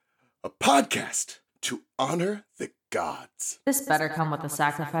a podcast to honor the gods. This better come with a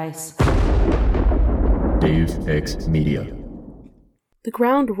sacrifice. Dave X Media. The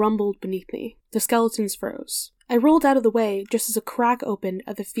ground rumbled beneath me. The skeletons froze. I rolled out of the way just as a crack opened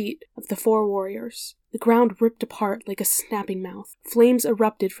at the feet of the four warriors. The ground ripped apart like a snapping mouth. Flames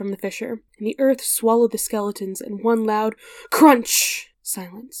erupted from the fissure, and the earth swallowed the skeletons in one loud crunch.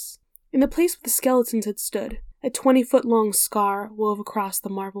 Silence. In the place where the skeletons had stood, a 20-foot-long scar wove across the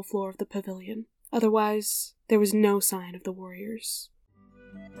marble floor of the pavilion. Otherwise, there was no sign of the warriors.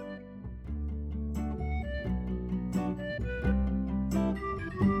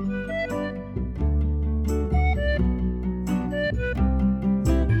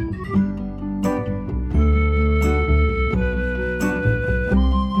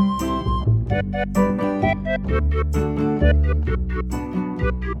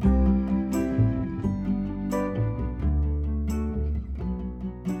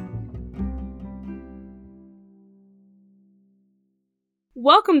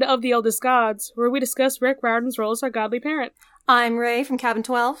 Welcome to Of the Eldest Gods, where we discuss Rick Riordan's role as our godly parent. I'm Ray from Cabin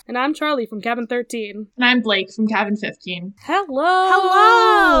 12. And I'm Charlie from Cabin 13. And I'm Blake from Cabin 15.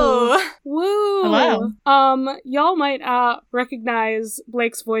 Hello! Woo! Hello. Y'all might recognize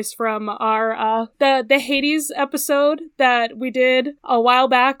Blake's voice from our the Hades episode that we did a while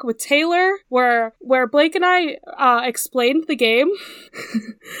back with Taylor, where Blake and I explained the game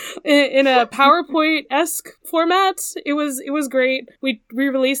in a PowerPoint-esque format. It was great. We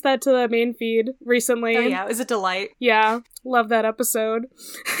re-released that to the main feed recently. Oh yeah, it was a delight. Yeah. Love that episode.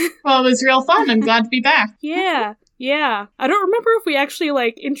 Well, it was real fun. I'm glad to be back. Yeah. I don't remember if we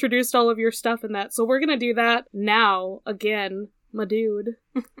actually, introduced all of your stuff in that, so we're gonna do that now, again, my dude.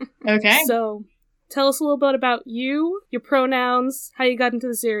 Okay. So, tell us a little bit about you, your pronouns, how you got into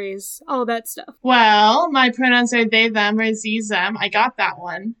the series, all that stuff. Well, my pronouns are they, them, or ze, them. I got that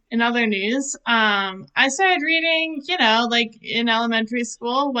one. In other news, I started reading, in elementary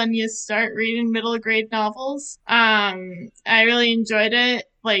school when you start reading middle grade novels. I really enjoyed it.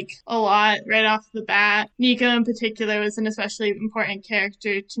 A lot right off the bat. Nico in particular was an especially important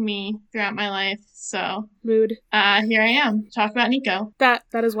character to me throughout my life, so... Mood. Here I am. Talk about Nico. That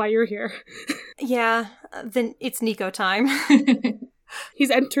is why you're here. Yeah, then it's Nico time.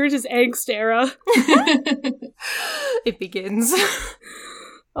 He's entered his angst era. It begins.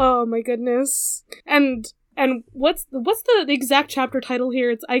 Oh my goodness. And what's the exact chapter title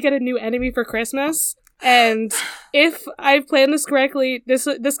here? It's I Get a New Enemy for Christmas. And if I've planned this correctly,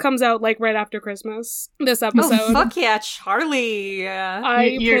 this comes out right after Christmas. This episode. Oh fuck yeah, Charlie! You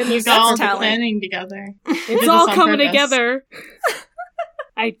got all the planning together. It's all coming together.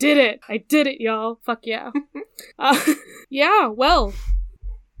 I did it, y'all. Fuck yeah. Yeah. Well.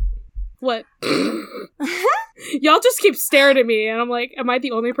 What? Y'all just keep staring at me, and I'm like, am I the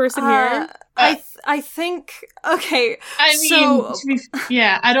only person here? I think, okay. I mean,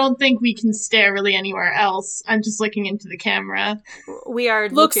 I don't think we can stare really anywhere else. I'm just looking into the camera. We are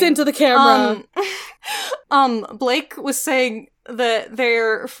Looks into the camera. Blake was saying that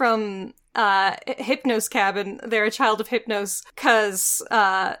they're from Hypnos Cabin. They're a child of Hypnos, because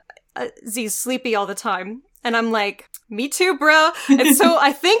Z's sleepy all the time. And I'm like, me too, bro. And so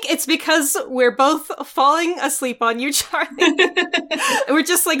I think it's because we're both falling asleep on you, Charlie. We're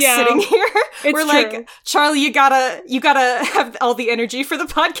just sitting here. We're true. Charlie, you gotta have all the energy for the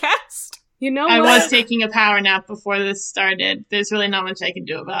podcast. You know I what? was taking a power nap before this started. There's really not much I can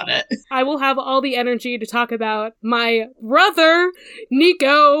do about it. I will have all the energy to talk about my brother,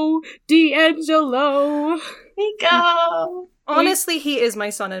 Nico D'Angelo. Nico! Honestly, he is my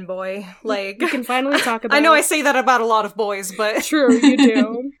son and boy. We can finally talk about I know I say that about a lot of boys, but... True, you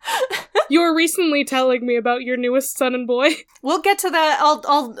do. You were recently telling me about your newest son and boy. We'll get to that.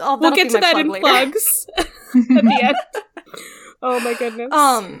 We'll get to that in later. plugs at the end. Oh my goodness.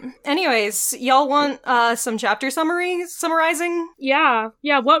 Anyways, y'all want some chapter summarizing? Yeah.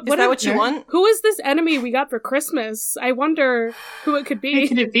 What is that what you want? Who is this enemy we got for Christmas? I wonder who it could be. Who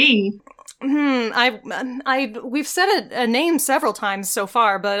could it be? We've said a name several times so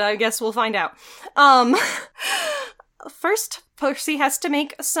far, but I guess we'll find out. First, Percy has to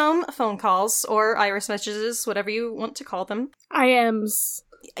make some phone calls, or iris messages, whatever you want to call them. IMs.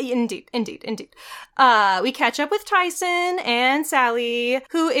 Indeed. We catch up with Tyson and Sally,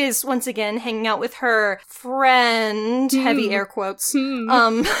 who is once again hanging out with her friend, heavy air quotes.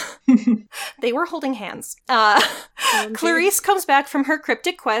 They were holding hands. Clarice comes back from her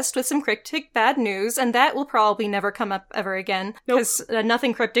cryptic quest with some cryptic bad news, and that will probably never come up ever again, because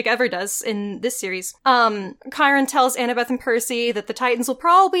nothing cryptic ever does in this series. Chiron tells Annabeth and Percy that the Titans will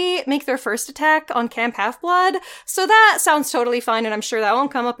probably make their first attack on Camp Half-Blood, so that sounds totally fine, and I'm sure that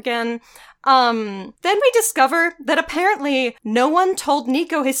won't come come up again. Then we discover that apparently no one told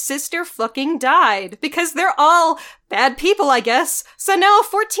Nico his sister fucking died, because they're all bad people, I guess. So now a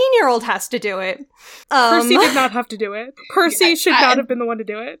 14-year-old has to do it. Percy did not have to do it. Percy should not have been the one to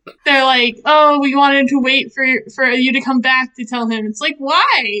do it. They're like, oh, we wanted to wait for you to come back to tell him. It's like,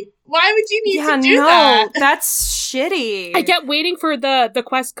 why? Why would you need to do that? That's shitty. I get waiting for the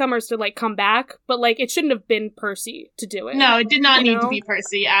quest comers to, like, come back, but, like, it shouldn't have been Percy to do it. No, it did not need to be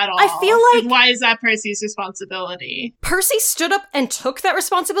Percy at all. I feel like... Why is that Percy's responsibility? Percy stood up and took that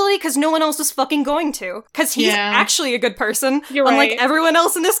responsibility because no one else was fucking going to. Because he's actually a good person. You're right. Unlike everyone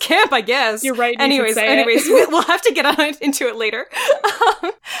else in this camp, I guess. You're right. Anyways, we'll have to get into it later.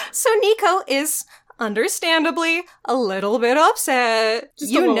 So Nico is... understandably a little bit upset.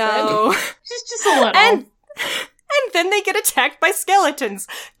 Just a little bit. Just a little. And then they get attacked by skeletons.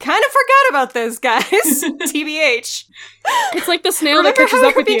 Kind of forgot about those guys. TBH. It's like the snail that catches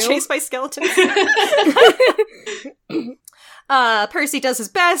up with you. Being chased by skeletons. Percy does his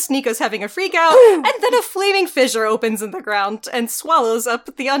best, Nico's having a freak out, and then a flaming fissure opens in the ground and swallows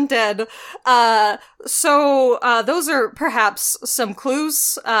up the undead. So those are perhaps some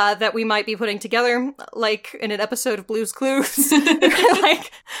clues that we might be putting together, like in an episode of Blue's Clues.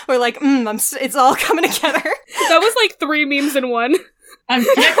 we're like, it's all coming together. That was like 3 memes in one. I'm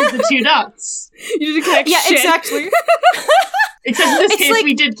connected the 2 dots. You didn't connect shit. Yeah, exactly. Except in this case,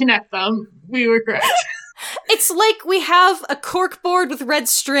 we did connect them. We were correct. It's like we have a cork board with red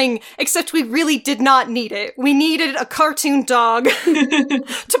string, except we really did not need it. We needed a cartoon dog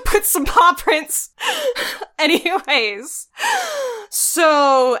to put some paw prints. Anyways.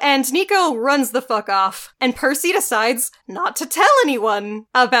 So, and Nico runs the fuck off, and Percy decides not to tell anyone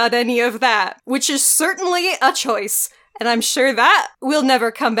about any of that, which is certainly a choice. And I'm sure that will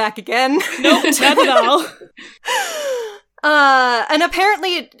never come back again. Nope, not at all. And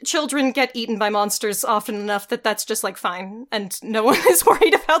apparently children get eaten by monsters often enough that that's just, like, fine. And no one is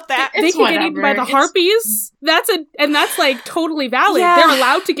worried about that. They can get eaten by the harpies. That's like, totally valid. Yeah. They're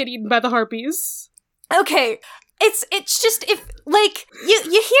allowed to get eaten by the harpies. Okay. It's just, if, like, you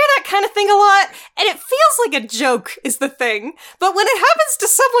hear that kind of thing a lot, and it feels like a joke is the thing. But when it happens to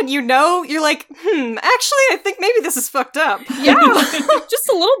someone you know, you're like, actually, I think maybe this is fucked up. Yeah, just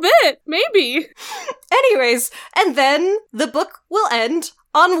a little bit, maybe. Anyways, and then the book will end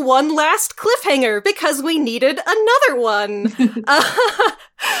on one last cliffhanger, because we needed another one.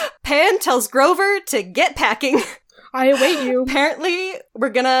 Pan tells Grover to get packing. I await you. Apparently, we're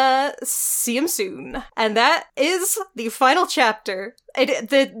gonna see him soon. And that is the final chapter.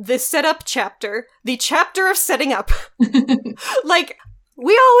 The setup chapter. The chapter of setting up. Like,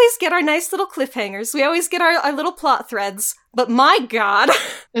 we always get our nice little cliffhangers. We always get our little plot threads. But my god.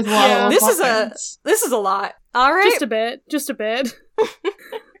 There's a lot of this is a lot. All right. Just a bit.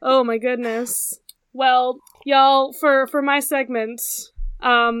 Oh my goodness. Well, y'all, for my segment...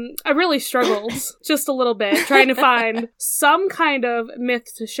 I really struggled just a little bit trying to find some kind of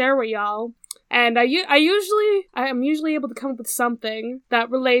myth to share with y'all. And I am usually able to come up with something that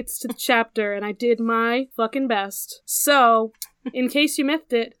relates to the chapter, and I did my fucking best. So, in case you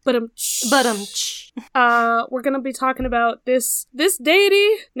missed it, we're gonna be talking about this deity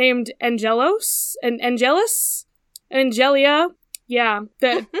named Angelos. Angelia. Yeah.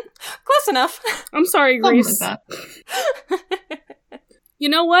 Close enough. I'm sorry, Grease. You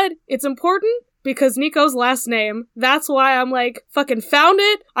know what? It's important because Nico's last name. That's why I'm like, fucking found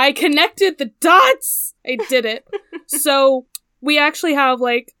it. I connected the dots. I did it. So we actually have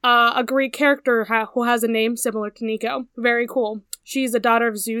like a Greek character who has a name similar to Nico. Very cool. She's the daughter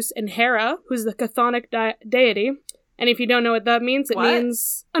of Zeus and Hera, who's the chthonic deity. And if you don't know what that means, it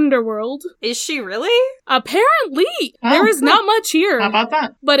means underworld. Is she really? Apparently! There is not much here. How about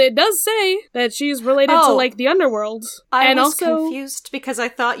that? But it does say that she's related to, like, the underworld. I was confused because I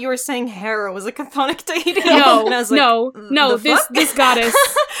thought you were saying Hera was a chthonic deity. No, and I was like, no, this goddess.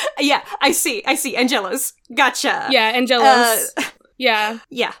 Yeah, I see. Angelos. Gotcha. Yeah, Angelos. Yeah.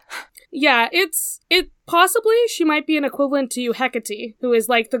 Yeah. Yeah, it possibly she might be an equivalent to Hecate, who is,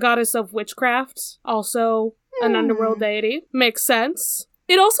 like, the goddess of witchcraft. Also... an underworld deity. Makes sense.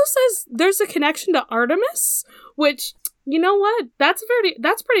 It also says there's a connection to Artemis, which, you know what? That's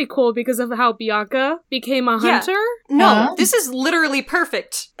pretty cool because of how Bianca became a hunter. No, this is literally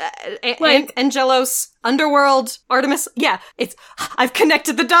perfect. Angelos, underworld, Artemis. Yeah, I've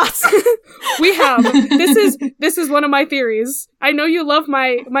connected the dots. We have. This is one of my theories. I know you love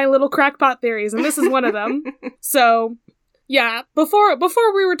my little crackpot theories, and this is one of them. So... Yeah, before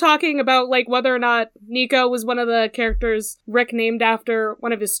we were talking about, like, whether or not Nico was one of the characters Rick named after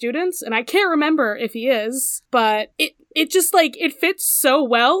one of his students, and I can't remember if he is, but it just, like, it fits so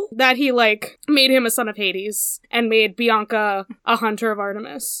well that he, like, made him a son of Hades and made Bianca a hunter of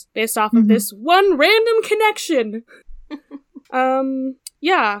Artemis based off of this one random connection.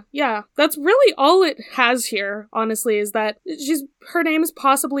 Yeah. That's really all it has here, honestly, is that her name is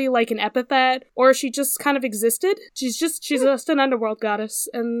possibly like an epithet, or she just kind of existed. She's just an underworld goddess,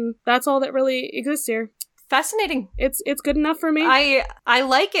 and that's all that really exists here. Fascinating. It's good enough for me. I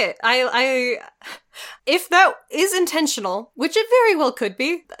like it. I if that is intentional, which it very well could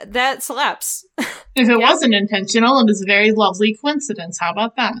be, that slaps. If it wasn't intentional, it was a very lovely coincidence. How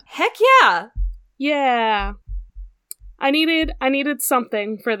about that? Heck yeah. Yeah. I needed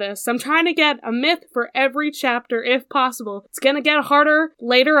something for this. I'm trying to get a myth for every chapter if possible. It's gonna get harder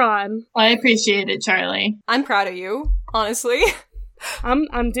later on. I appreciate it, Charlie. I'm proud of you, honestly.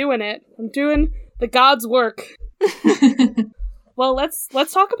 I'm doing it. I'm doing the gods' work. Well, let's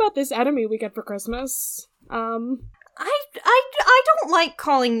talk about this enemy we get for Christmas. I don't like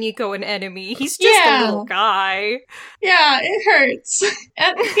calling Nico an enemy. He's just a little guy. Yeah, it hurts.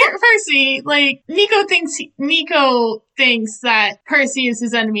 And here, Percy, like, Nico thinks that Percy is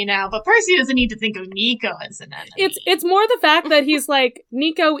his enemy now, but Percy doesn't need to think of Nico as an enemy. It's more the fact that he's like,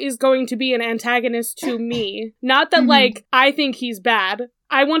 Nico is going to be an antagonist to me. Not that, like, I think he's bad.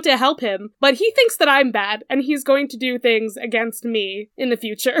 I want to help him, but he thinks that I'm bad, and he's going to do things against me in the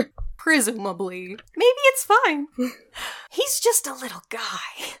future. Presumably. Maybe it's fine. He's just a little guy.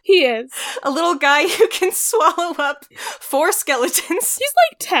 He is. A little guy who can swallow up 4 skeletons. He's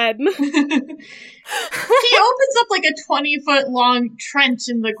like 10. He opens up like a 20-foot long trench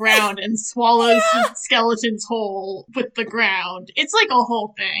in the ground and swallows the skeletons whole with the ground. It's like a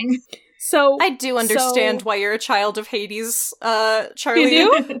whole thing. So I do understand why you're a child of Hades, Charlie.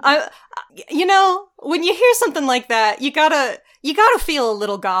 You do? You know, when you hear something like that, you gotta feel a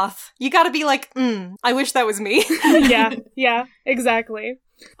little goth. You gotta be like, I wish that was me. Yeah, exactly.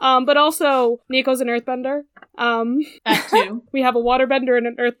 But also, Nico's an earthbender. That too. We have a waterbender and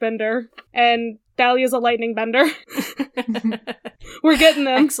an earthbender, and Thalia's a lightning bender. We're getting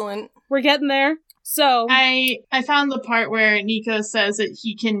them. Excellent. We're getting there. So I found the part where Nico says that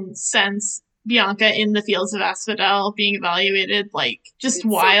he can sense Bianca in the fields of Asphodel being evaluated, like, just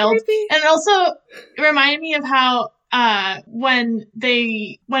wild. So creepy. And also, it reminded me of how when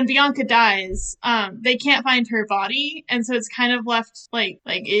Bianca dies, they can't find her body, and so it's kind of left like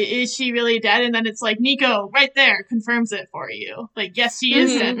is she really dead? And then it's like, Nico right there confirms it for you. Like, yes, she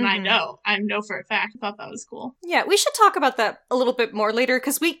is dead, and I know for a fact. I thought that was cool. Yeah, we should talk about that a little bit more later,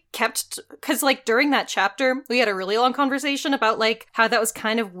 because like during that chapter, we had a really long conversation about like how that was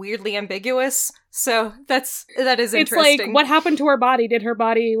kind of weirdly ambiguous. So that is interesting. It's like, what happened to her body? Did her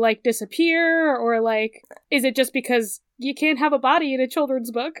body, like, disappear? Or, like, is it just because you can't have a body in a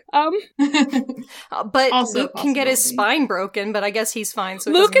children's book? But Also Luke can get his spine broken, but I guess he's fine,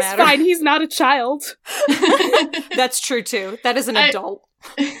 so it Luke doesn't matter. is fine, he's not a child. That's true, too. That is an adult.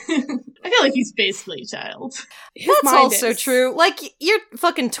 I feel like he's basically a child. That's also true. Like, you're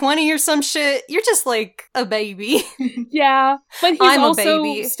fucking 20 or some shit. You're just, like, a baby. Yeah, but he's I'm also a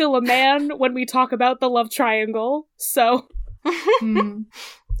baby. still a man when we talk about the love triangle, so...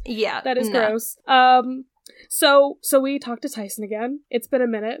 Yeah. That is gross. So we talked to Tyson again. It's been a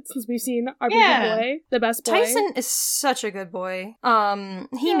minute since we've seen our big boy, the best boy. Tyson is such a good boy.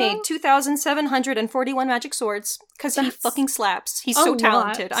 He made 2,741 magic swords because he fucking slaps. He's so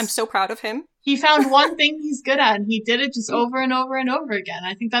talented. I'm so proud of him. He found one thing he's good at, and he did it just over and over and over again.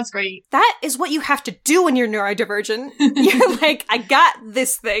 I think that's great. That is what you have to do when you're neurodivergent. You're like, I got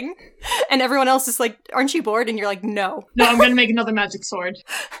this thing. And everyone else is like, aren't you bored? And you're like, no. No, I'm gonna make another magic sword.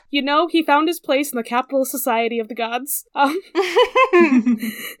 You know, he found his place in the capitalist society of the gods.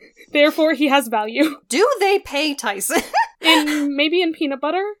 Therefore, he has value. Do they pay Tyson? Maybe in peanut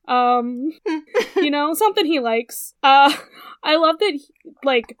butter? You know, something he likes. I love that,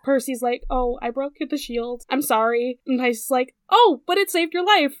 Percy's like, oh, I broke the shield. I'm sorry. And Tyson's like, oh, but it saved your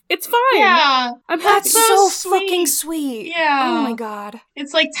life. It's fine. Yeah. I'm happy. That's so fucking sweet. Yeah. Oh my god.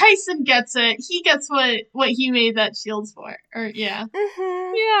 It's like Tyson gets it. He gets what he made that shield for. Or, yeah.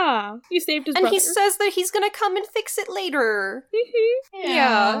 Mm-hmm. Yeah. He saved his brother. And he says that he's gonna come and fix it later. Mm-hmm.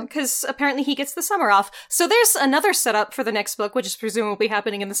 Yeah, because apparently he gets the summer off. So there's another setup for the next book, which is presumably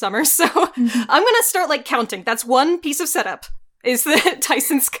happening in the summer. So I'm gonna start, counting. That's one piece of setup. Is that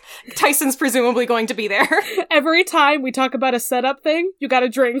Tyson's presumably going to be there. Every time we talk about a setup thing, you gotta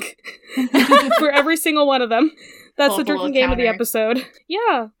drink. For every single one of them. That's pull the up a little drinking game of the counter. episode.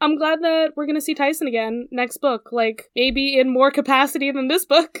 Yeah, I'm glad that we're gonna see Tyson again next book. Like, maybe in more capacity than this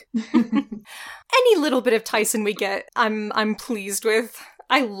book. Any little bit of Tyson we get, I'm pleased with.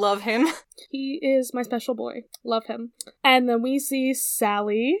 I love him. He is my special boy. Love him. And then we see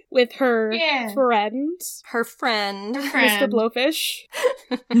Sally with her friend, Her friend. Mr. Blowfish.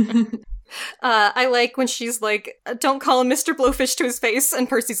 I like when she's like, don't call him Mr. Blowfish to his face, and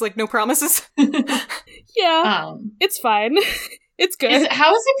Percy's like, no promises. Yeah, it's fine. It's good. Is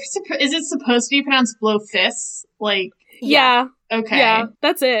it supposed to be pronounced blowfish? Like, yeah. Okay. Yeah,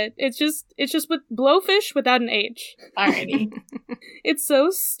 that's it. It's just with Blowfish without an H. Alrighty. It's so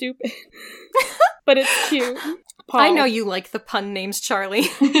stupid. But it's cute. Paul. I know you like the pun names, Charlie.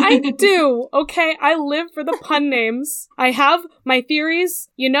 I do, okay? I live for the pun names. I have my theories,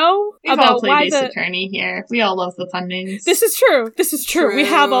 We've about all played why Ace Attorney here. We all love the pun names. This is true. We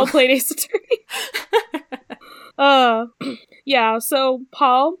have all played Ace Attorney. Yeah, so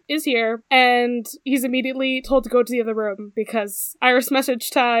Paul is here, and he's immediately told to go to the other room because Iris message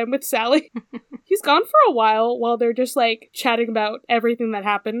time with Sally. He's gone for a while they're just, like, chatting about everything that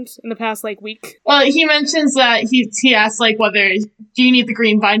happened in the past, like, week. Well, he mentions that he asked, like, whether, do you need the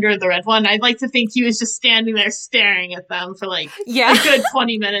green binder or the red one? I'd like to think he was just standing there staring at them for, like, a good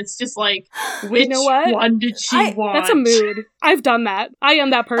 20 minutes, just like, which one did she want? That's a mood. I've done that. I am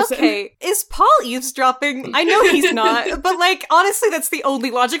that person. Okay, is Paul eavesdropping? I know he's not, but, like, honestly, that's the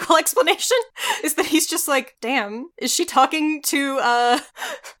only logical explanation, is that he's just like, damn, is she talking to,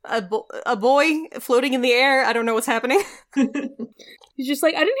 a boy floating in the air? I don't know what's happening. He's just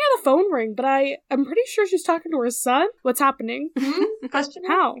like, I didn't hear the phone ring, but I'm pretty sure she's talking to her son. What's happening? Question?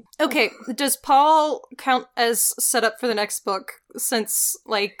 How? Okay, does Paul count as set up for the next book? Since,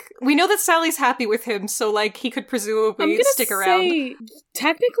 like, we know that Sally's happy with him, so, like, he could presumably stick around.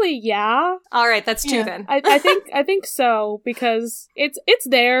 Technically, yeah. Alright, that's two then. I think so, because it's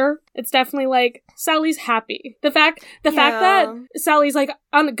there. It's definitely, like, Sally's happy. The fact that Sally's like,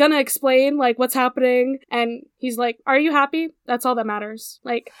 I'm gonna explain, like, what's happening, and he's like, are you happy? That's all that matters.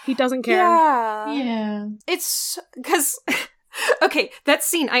 Like, he doesn't care. Yeah. It's, because... Okay, that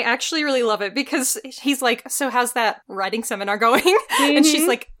scene, I actually really love it, because he's like, so how's that writing seminar going? Mm-hmm. And she's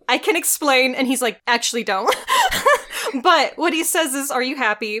like, I can explain, and he's like, actually don't. But what he says is, are you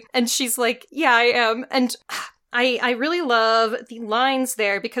happy? And she's like, yeah, I am. And I really love the lines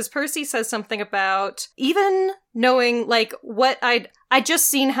there, because Percy says something about even knowing, like, what I'd just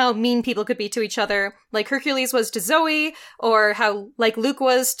seen how mean people could be to each other, like Hercules was to Zoe, or how, like, Luke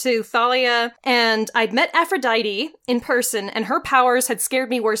was to Thalia, and I'd met Aphrodite in person, and her powers had scared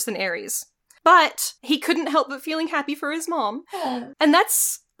me worse than Ares. But he couldn't help but feeling happy for his mom. And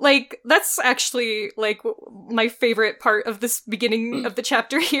that's actually, like, my favorite part of this beginning of the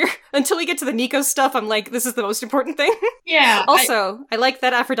chapter here. Until we get to the Nico stuff, I'm like, this is the most important thing. Yeah. Also, I like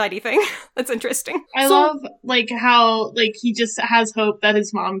that Aphrodite thing. That's interesting. I love, like, how, like, he just has hope that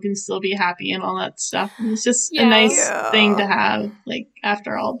his mom can still be happy and all that stuff. And it's just a nice thing to have, like,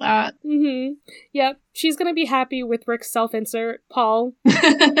 after all that. Mm-hmm. Yep. She's gonna be happy with Rick's self-insert, Paul.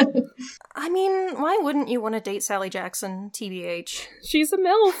 I mean, why wouldn't you want to date Sally Jackson, TBH? She's a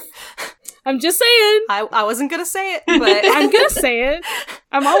MILF. I'm just saying. I wasn't gonna say it, but... I'm gonna say it.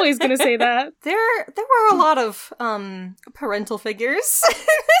 I'm always gonna say that. There were a lot of, parental figures in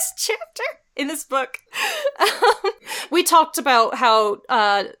this chapter. In this book. We talked about how,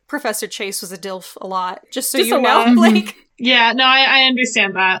 Professor Chase was a DILF a lot, just you know, like... Yeah, no, I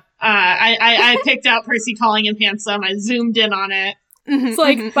understand that. I picked out Percy calling him handsome. I zoomed in on it. It's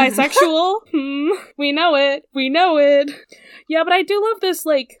like, bisexual? We know it. Yeah, but I do love this,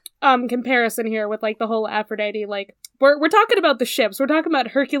 like, comparison here with, like, the whole Aphrodite, like, we're talking about the ships. We're talking about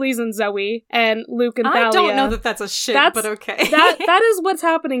Hercules and Zoe and Luke and Thalia. I don't know that that's a ship, but okay. that is what's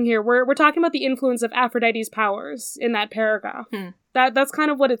happening here. We're talking about the influence of Aphrodite's powers in that paragraph. That's kind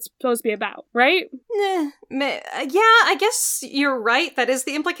of what it's supposed to be about, right? Yeah, I guess you're right. That is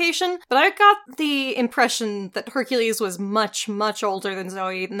the implication. But I got the impression that Hercules was much, much older than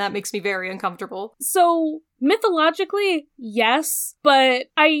Zoe, and that makes me very uncomfortable. So, mythologically, yes, but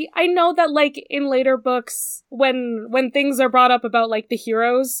I know that, like, in later books, when things are brought up about, like, the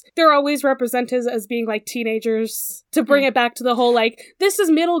heroes, they're always represented as being, like, teenagers, to bring it back to the whole, like, this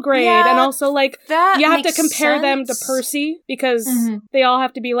is middle grade, and also, like, you have to compare them to Percy, because they all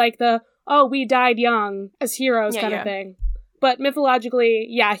have to be, like, we died young as heroes kind of thing. But mythologically,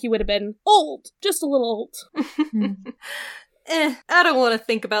 yeah, he would have been old, just a little old. I don't want to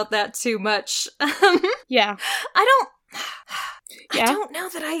think about that too much. Yeah. Yeah. I don't know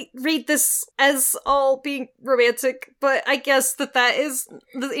that I read this as all being romantic, but I guess that is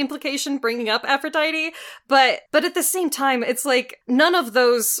the implication bringing up Aphrodite. But at the same time, it's like none of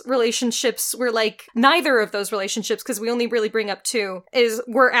those relationships were like, neither of those relationships, because we only really bring up two,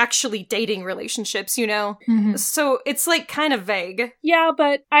 were actually dating relationships, you know? Mhm. So it's like kind of vague. Yeah,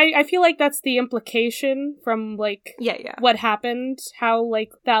 but I feel like that's the implication from like Yeah. what happened, how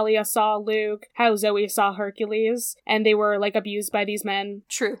like Thalia saw Luke, how Zoe saw Hercules, and they were like abused by these men.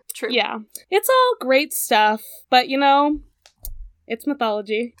 True. Yeah. It's all great stuff, but you know, it's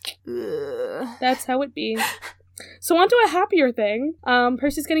mythology. Ugh. That's how it be. So on to a happier thing.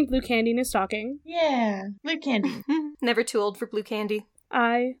 Percy's getting blue candy in his stocking. Yeah, blue candy. Never too old for blue candy.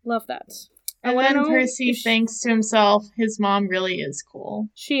 I love that. I And wanna then know Percy if thinks to himself, his mom really is cool.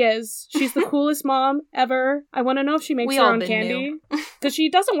 She is. She's the coolest mom ever. I want to know if she makes We her all own been candy. Because she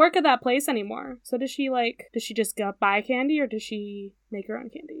doesn't work at that place anymore. So does she just go buy candy or does she make her own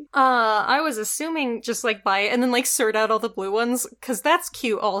candy? I was assuming just like buy it and then like sort out all the blue ones, because that's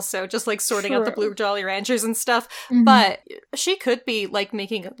cute also, just like sorting out the True. blue Jolly Ranchers and stuff. Mhm. But she could be like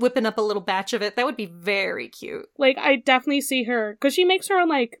whipping up a little batch of it. That would be very cute. Like, I definitely see her, because she makes her own,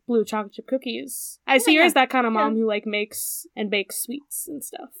 like, blue chocolate chip cookies. I see her yeah. as that kind of mom who, like, makes and bakes sweets and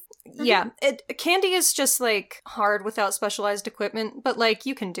stuff. Yeah, candy is just like hard without specialized equipment, but like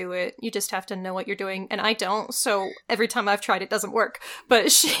you can do it. You just have to know what you're doing, and I don't. So every time I've tried, it doesn't work.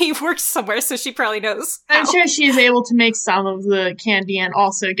 But she works somewhere, so she probably knows. I'm how. sure she's able to make some of the candy and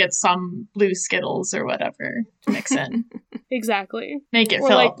also get some blue Skittles or whatever to mix in. Exactly. Make it Or,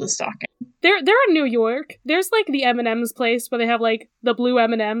 fill like- up the stocking. They're in New York. There's, like, the M&M's place where they have, like, the blue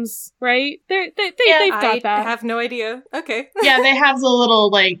M&M's, right? They've got I that. have no idea. Okay. Yeah, they have the little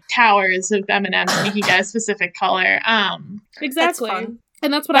like towers of M&Ms and you can get a specific color. Exactly. That's fun.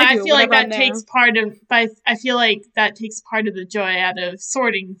 And that's what But I I do feel like whenever I'm that there. takes part of. But I feel like that takes part of the joy out of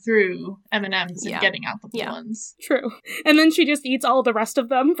sorting through M&Ms and Yeah. getting out the blue Yeah. ones. True. And then she just eats all the rest of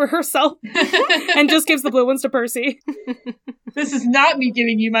them for herself and just gives the blue ones to Percy. This is not me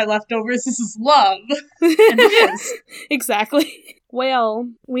giving you my leftovers. This is love, and it is. Exactly. Well,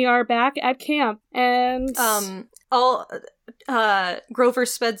 we are back at camp, and Grover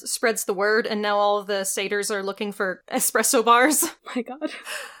spreads the word, and now all of the satyrs are looking for espresso bars. oh my god,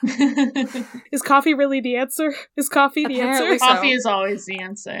 is coffee really the answer? Is coffee the Apparently answer? so. Coffee is always the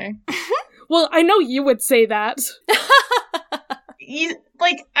answer. Well, I know you would say that.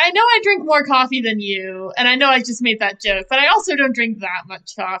 I know I drink more coffee than you, and I know I just made that joke, but I also don't drink that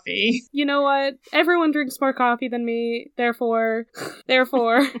much coffee. You know what? Everyone drinks more coffee than me, therefore,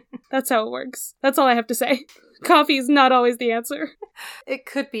 that's how it works. That's all I have to say. Coffee is not always the answer. It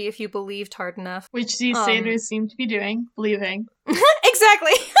could be if you believed hard enough. Which these satyrs seem to be believing.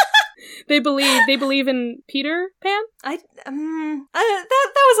 Exactly. They believe in Peter Pan? That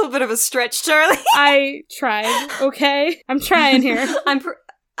was a bit of a stretch, Charlie. I tried, okay? I'm trying here.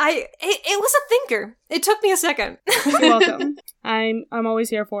 It was a thinker. It took me a second. You're welcome. I'm always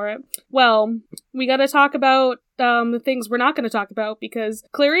here for it. Well, we gotta talk about the things we're not gonna talk about, because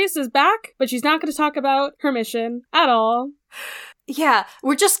Clarice is back, but she's not gonna talk about her mission at all. Yeah,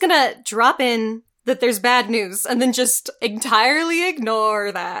 we're just gonna drop in that there's bad news and then just entirely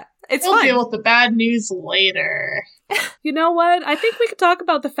ignore that. It's We'll fine. deal with the bad news later. You know what? I think we could talk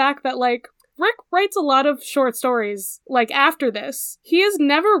about the fact that, like, Rick writes a lot of short stories, like, after this. He has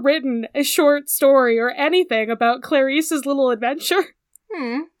never written a short story or anything about Clarice's little adventure.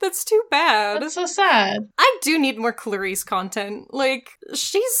 That's too bad. That's so sad. I do need more Clarice content. Like,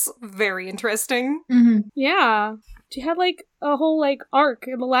 she's very interesting, Mm-hmm. Yeah. She had, like, a whole, like, arc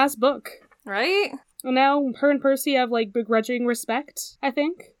in the last book. right? And now her and Percy have, like, begrudging respect, I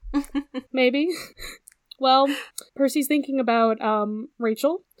think. Maybe. Well, Percy's thinking about,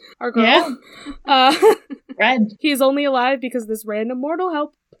 Rachel, our girl. Yeah. Red. He is only alive because this random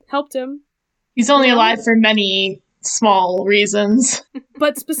mortal helped him. He's only alive for many small reasons.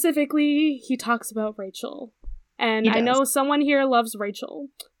 But specifically, he talks about Rachel. And He I does. know someone here loves Rachel.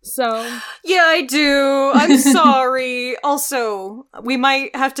 So, Yeah, I do. I'm sorry. Also, we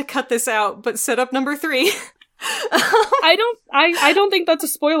might have to cut this out, but set up number 3. I don't think that's a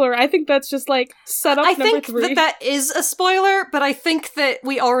spoiler. I think that's just like set up I number think 3. that is a spoiler, but I think that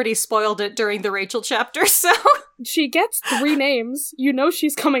we already spoiled it during the Rachel chapter, so... She gets 3 names. You know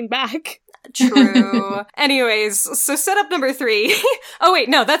she's coming back. True. Anyways, so setup number 3. Oh wait,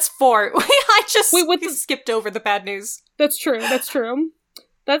 no, that's 4. I just skipped over the bad news. That's true. That's 4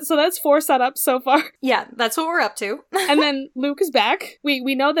 setups so far. Yeah, that's what we're up to. And then Luke is back.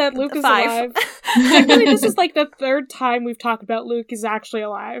 We know that Luke is 5. alive. Actually, this is like the third time we've talked about Luke is actually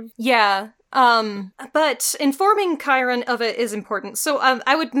alive. Yeah. But informing Chiron of it is important. So,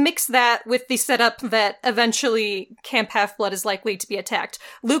 I would mix that with the setup that eventually Camp Half-Blood is likely to be attacked.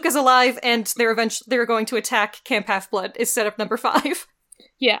 Luke is alive, and they're going to attack Camp Half-Blood is setup number 5.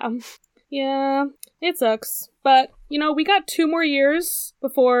 Yeah. Yeah, it sucks. But, we got 2 more years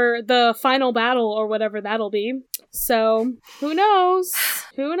before the final battle or whatever that'll be. So, who knows?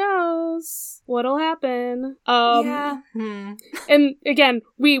 Who knows what'll happen? Yeah. And again,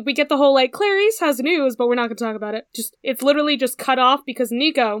 we get the whole, Clarice has news, but we're not gonna talk about it. It's literally just cut off because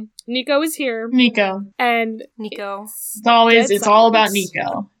Nico is here. Nico. And Nico. It's all about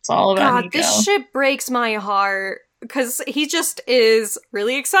Nico. It's all about Nico. This shit breaks my heart. Because he just is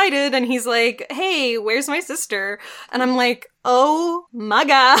really excited, and he's like, hey, where's my sister? And I'm like, oh my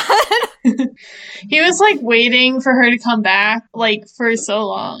god. He was, waiting for her to come back, for so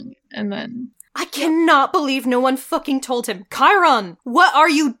long, and then... I cannot believe no one fucking told him. Chiron, what are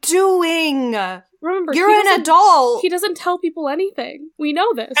you doing? Remember, you're an adult. He doesn't tell people anything. We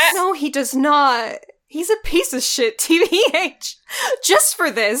know this. No, he does not. He's a piece of shit, TBH. Just for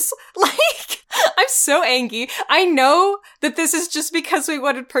this. I'm so angry. I know that this is just because we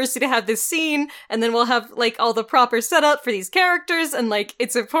wanted Percy to have this scene, and then we'll have, all the proper setup for these characters, and,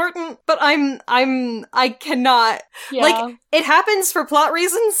 it's important, but I cannot. Yeah. It happens for plot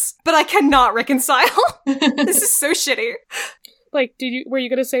reasons, but I cannot reconcile. This is so shitty. Were you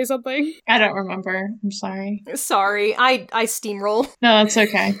gonna say something? I don't remember. I'm sorry. Sorry, I steamroll. No, that's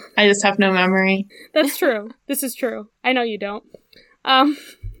okay. I just have no memory. That's true. This is true. I know you don't.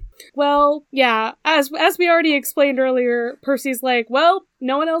 Well, yeah, as we already explained earlier, Percy's like, well,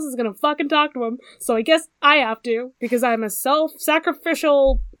 no one else is gonna fucking talk to him, so I guess I have to, because I'm a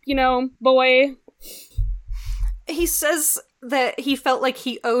self-sacrificial, boy. He says that he felt like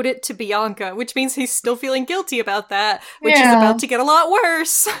he owed it to Bianca, which means he's still feeling guilty about that, which is about to get a lot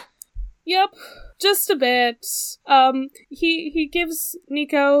worse. Yep, just a bit. He gives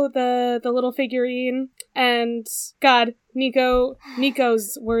Nico the little figurine, and God,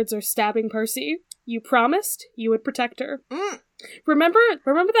 Nico's words are stabbing Percy. You promised you would protect her. Remember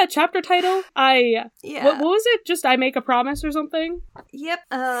that chapter title? Yeah. What was it? Just I make a promise or something? Yep.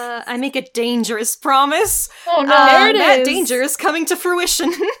 I make a dangerous promise. Oh no, there it that is. danger is coming to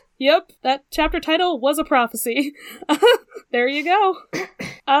fruition. Yep, that chapter title was a prophecy. There you go.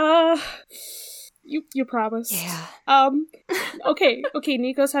 You promised. Yeah. Okay,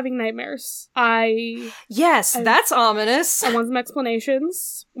 Nico's having nightmares. Yes, that's ominous. I want some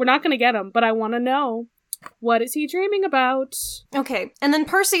explanations. We're not gonna get them, but I want to know. What is he dreaming about? Okay, and then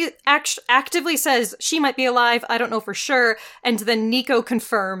Percy actively says she might be alive, I don't know for sure, and then Nico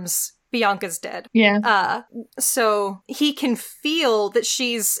confirms Bianca's dead. Yeah. So he can feel that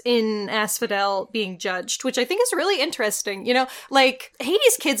she's in Asphodel being judged, which I think is really interesting.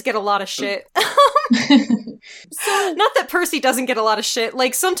 Hades kids get a lot of shit. So, not that Percy doesn't get a lot of shit.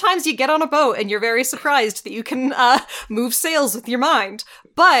 Sometimes you get on a boat and you're very surprised that you can move sails with your mind.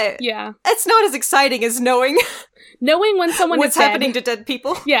 But yeah, it's not as exciting as knowing when someone what's is dead. happening to dead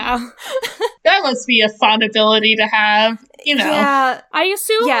people. Yeah. That must be a fun ability to have, Yeah. I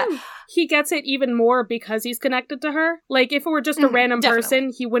assume he gets it even more because he's connected to her. If it were just a random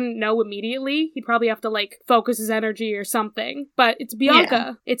person, he wouldn't know immediately. He'd probably have to, focus his energy or something. But it's Bianca.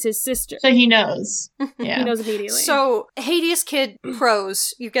 Yeah. It's his sister. So he knows. Yeah. He knows immediately. So, Hades kid,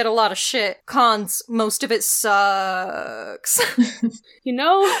 pros, you get a lot of shit. Cons, most of it sucks.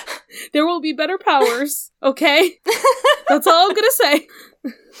 There will be better powers, okay? That's all I'm gonna say.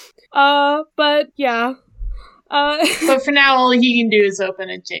 But yeah. But for now, all he can do is open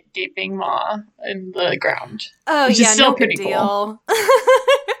a gaping maw in the ground. Oh, which yeah, is still no pretty big deal. Cool.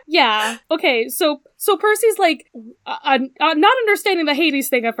 Yeah. Okay. So Percy's not understanding the Hades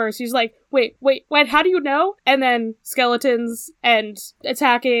thing at first. He's like, wait, how do you know? And then skeletons and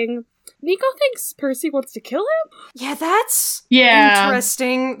attacking. Nico thinks Percy wants to kill him? Yeah, that's Yeah.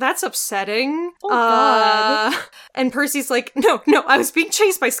 interesting. That's upsetting. Oh, God. And Percy's like, no, I was being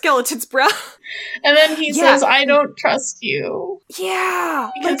chased by skeletons, bruh. And then he says, I don't trust you. Yeah.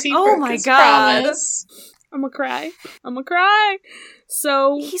 Because he oh broke my his God. promise. I'm gonna cry.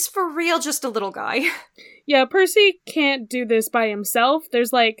 So he's for real just a little guy. Yeah, Percy can't do this by himself.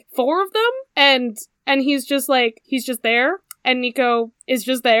 There's like 4 of them, and he's just there, and Nico is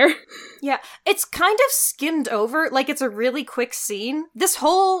just there. Yeah, it's kind of skimmed over. Like, it's a really quick scene. This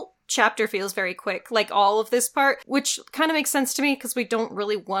whole chapter feels very quick, like all of this part, which kind of makes sense to me because we don't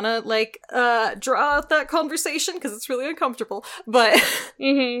really want to draw out that conversation because it's really uncomfortable. But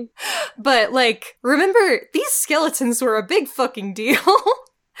but remember, these skeletons were a big fucking deal.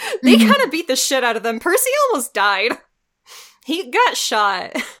 They kind of beat the shit out of them. Percy almost died. He got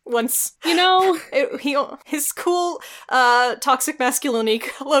shot once. You know, his cool toxic masculinity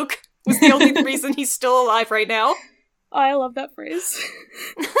cloak was the only reason he's still alive right now. Oh, I love that phrase.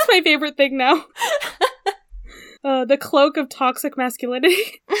 It's my favorite thing now. The cloak of toxic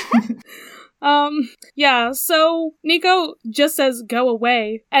masculinity. Yeah, so Nico just says, go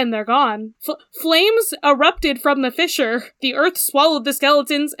away, and they're gone. Flames erupted from the fissure. The earth swallowed the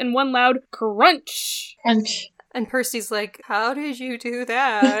skeletons in one loud crunch. Crunch. And Percy's like, how did you do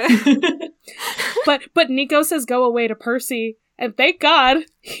that? But Nico says go away to Percy, and thank God,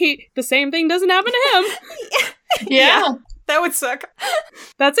 the same thing doesn't happen to him. Yeah. That would suck.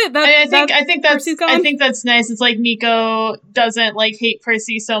 That's it. I think that's nice. It's like Nico doesn't like hate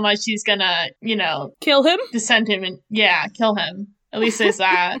Percy so much he's gonna, Kill him? descend him and kill him. At least there's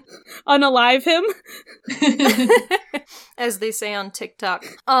that. Unalive him? As they say on TikTok.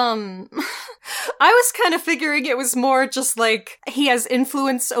 I was kind of figuring it was more just like he has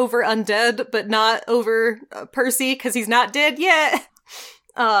influence over undead, but not over Percy because he's not dead yet.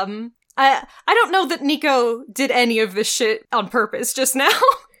 I don't know that Nico did any of this shit on purpose just now.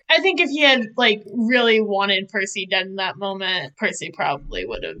 I think if he had, really wanted Percy dead in that moment, Percy probably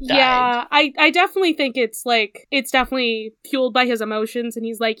would have died. Yeah, I definitely think it's definitely fueled by his emotions, and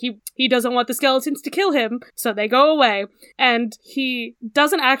he's like, he doesn't want the skeletons to kill him, so they go away. And he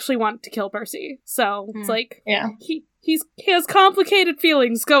doesn't actually want to kill Percy. So it's like, yeah. He has complicated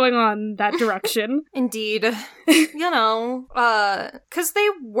feelings going on in that direction. Indeed. Because they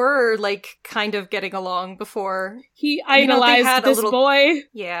were, kind of getting along before. He idolized this boy.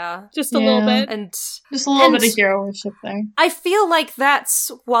 Yeah. Just a little bit. And just a little bit of hero worship there. I feel like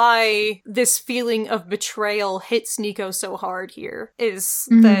that's why this feeling of betrayal hits Nico so hard here, is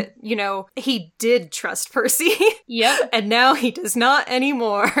that, he did trust Percy. Yep. And now he does not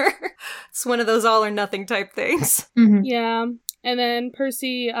anymore. It's one of those all or nothing type things. Yeah, and then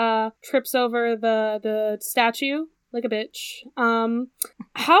Percy trips over the statue like a bitch.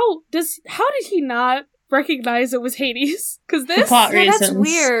 How did he not recognize it was Hades? Because that's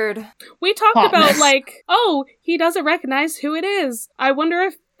weird. We talked about he doesn't recognize who it is. I wonder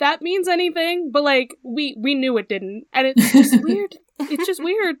if that means anything, but we knew it didn't, and it's just weird. It's just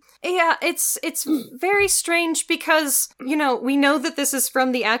weird. Yeah, it's very strange because, we know that this is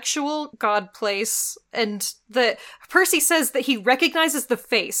from the actual god place, and that Percy says that he recognizes the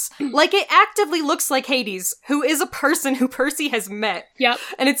face. It actively looks like Hades, who is a person who Percy has met. Yep.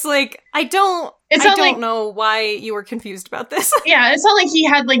 And it's like, I don't know why you were confused about this. Yeah, it's not like he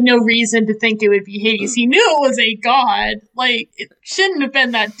had, no reason to think it would be Hades. He knew it was a god. It shouldn't have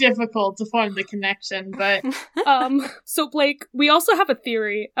been that difficult to form the connection, but... So, Blake, we also have a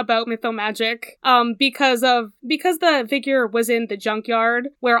theory about mythomagic, because the figure was in the junkyard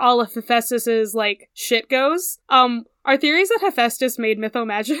where all of Hephaestus's, shit goes. Our theory is that Hephaestus made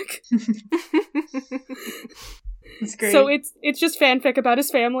mythomagic. That's great. So it's just fanfic about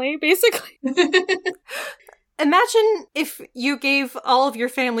his family, basically. Imagine if you gave all of your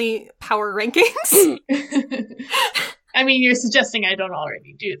family power rankings. I mean, you're suggesting I don't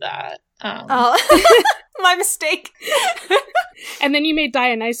already do that. My mistake. And then you made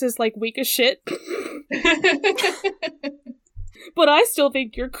Dionysus weak as shit. But I still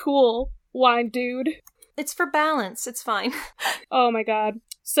think you're cool, wine dude. It's for balance. It's fine. Oh my god.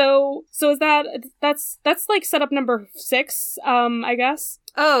 So is that's setup number 6, I guess?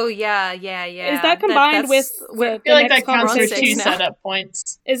 Oh, yeah. Is that combined with I feel like that counts for 2 now. setup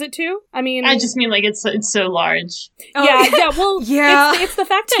points. Is it 2? I mean... I just mean, it's so large. Oh, yeah, well, yeah. It's the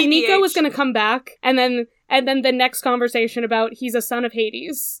fact that Nico is going to come back, and then the next conversation about he's a son of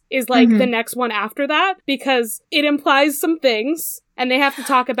Hades is, the next one after that, because it implies some things, and they have to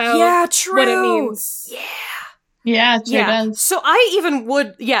talk about what it means. Yeah. Yeah, it sure does. So I even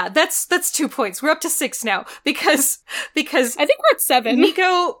would, that's 2 points. We're up to 6 now, because I think we're at 7.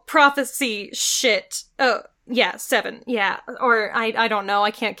 Nico prophecy shit. Oh, yeah, 7. Yeah. Or I don't know, I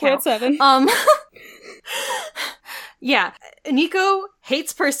can't count. We're at 7. Yeah. Nico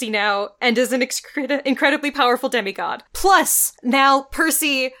hates Percy now and is an incredibly powerful demigod. Plus, now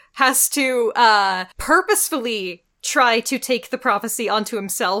Percy has to purposefully try to take the prophecy onto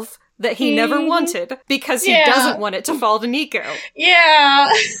himself that he never wanted, because he doesn't want it to fall to Nico.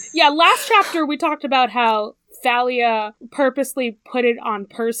 Yeah. Yeah, last chapter we talked about how Thalia purposely put it on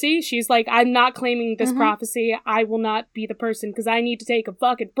Percy. She's like, I'm not claiming this prophecy. I will not be the person because I need to take a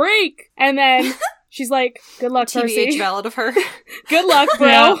fucking break. And then she's like, good luck, Percy. TBH valid of her. Good luck,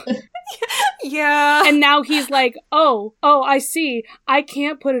 bro. Yeah. And now he's like, oh, I see. I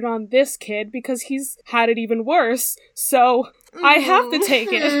can't put it on this kid because he's had it even worse. So I have to take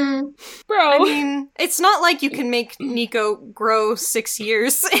it. Bro. I mean, it's not like you can make Nico grow 6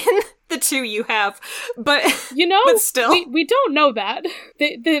 years in the 2 you have, but you know, but still. We don't know that.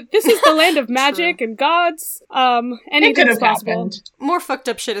 This is the land of magic and gods. Anything's possible. Happened. More fucked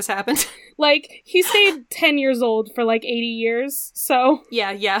up shit has happened. Like, he stayed 10 years old for like 80 years, so...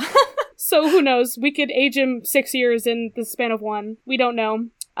 Yeah. So who knows? We could age him 6 years in the span of 1. We don't know.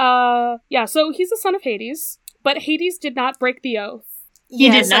 Yeah, so he's the son of Hades, but Hades did not break the oath. He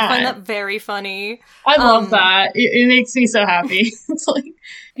Yes, did not. I find that very funny. I love that. It makes me so happy. It's like,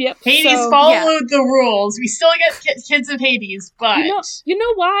 Yep. Hades so, followed the rules. We still get kids of Hades, but... You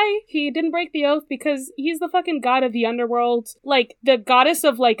know why he didn't break the oath? Because he's the fucking god of the underworld. Like, the goddess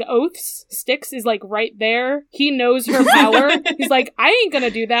of, like, oaths, Styx, is, like, right there. He knows her power. He's like, I ain't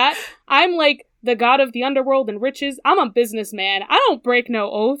gonna do that. I'm, like, the god of the underworld and riches. I'm a businessman. I don't break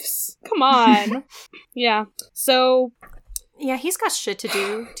no oaths. Come on. Yeah. So... Yeah, he's got shit to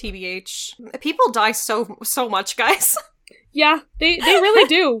do, TBH. People die so much, guys. Yeah, they really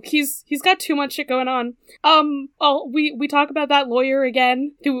do. He's got too much shit going on. We talk about that lawyer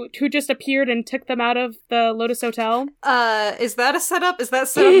again, who just appeared and took them out of the Lotus Hotel. Is that a setup? Is that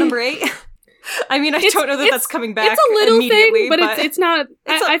setup number 8? I mean, I don't know that that's coming back. It's a little immediately, thing, but it's not.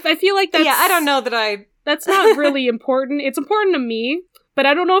 I feel like that's... Yeah, I don't know that I... That's not really important. It's important to me, but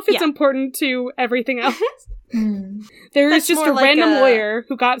I don't know if it's important to everything else. There is just a random lawyer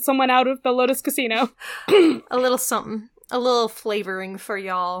who got someone out of the Lotus Casino. A little something. A little flavoring for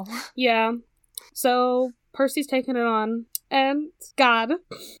y'all. Yeah. So, Percy's taking it on. And God,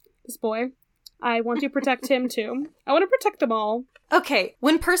 this boy, I want to protect him too. I want to protect them all. Okay,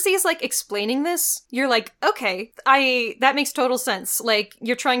 when Percy's, like, explaining this, you're like, okay, that makes total sense. Like,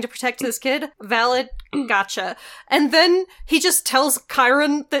 you're trying to protect this kid? Valid? Gotcha. And then he just tells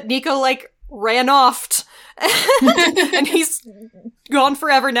Chiron that Nico, like, ran off. And he's gone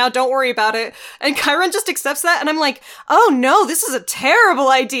forever now, don't worry about it. And Chiron just accepts that, and I'm like, oh no, this is a terrible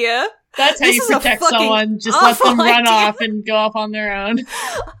idea. That's how you protect someone. Just let them run off and go off on their own.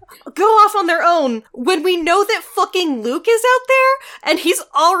 Go off on their own when we know that fucking Luke is out there and he's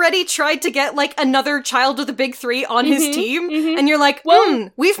already tried to get like another child of the big 3 on his team, and you're like,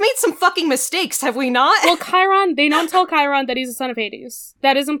 we've made some fucking mistakes, have we not? Well, Chiron, they don't tell Chiron that he's the son of Hades.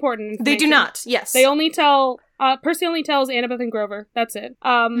 That is important. They do not, yes. They only tell... Percy only tells Annabeth and Grover. That's it.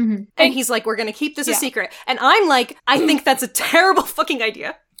 And he's like, we're gonna keep this a secret. And I'm like, I think that's a terrible fucking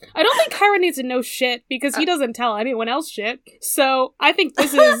idea. I don't think Chiron needs to know shit, because he doesn't tell anyone else shit. So, I think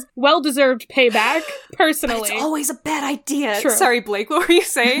this is well-deserved payback, personally. But it's always a bad idea. True. Sorry, Blake, what were you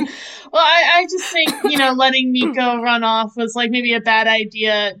saying? Well, I just think, letting Nico run off was, like, maybe a bad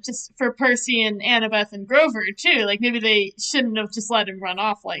idea just for Percy and Annabeth and Grover, too. Like, maybe they shouldn't have just let him run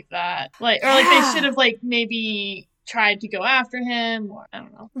off like that. They should have, like, maybe tried to go after him, or I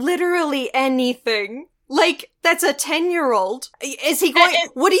don't know. Literally anything. Like, that's a 10-year-old. Is he going...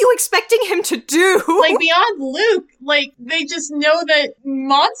 what are you expecting him to do? Like, beyond Luke, like, they just know that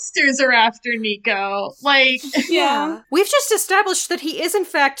monsters are after Nico. Like... Yeah. We've just established that he is, in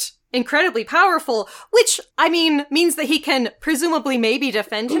fact, incredibly powerful, which, I mean, means that he can presumably maybe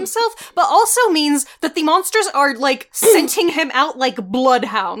defend himself, but also means that the monsters are, like, scenting him out like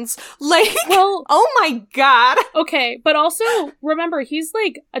bloodhounds. Like, well, oh my god. Okay, but also, remember, he's,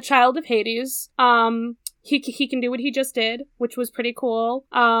 like, a child of Hades. He can do what he just did, which was pretty cool.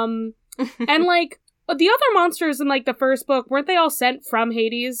 And, like, the other monsters in, like, the first book, weren't they all sent from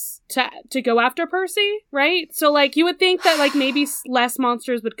Hades to go after Percy, right? So, like, you would think that, like, maybe less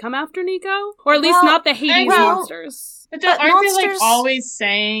monsters would come after Nico? Or at least not the Hades monsters. But aren't they, like, always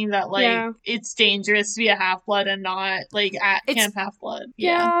saying that, like, it's dangerous to be a Half-Blood and not, like, at Camp Half-Blood?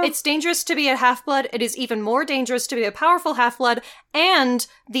 Yeah. It's dangerous to be a Half-Blood. It is even more dangerous to be a powerful Half-Blood. And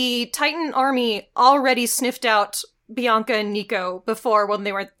the Titan army already sniffed out Bianca and Nico before when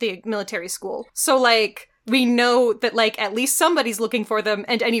they were at the military school. So, like, we know that, like, at least somebody's looking for them,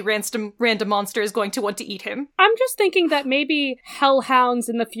 and any random monster is going to want to eat him. I'm just thinking that maybe Hellhounds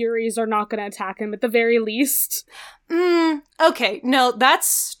and the Furies are not going to attack him at the very least. Okay, no,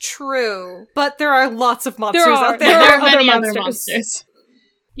 that's true. But there are lots of monsters out there. There are many other monsters.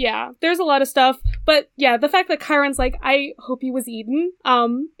 Yeah, there's a lot of stuff. But yeah, the fact that Chiron's like, I hope he was eaten,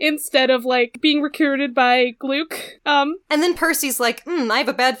 instead of, like, being recruited by Luke. And then Percy's like, I have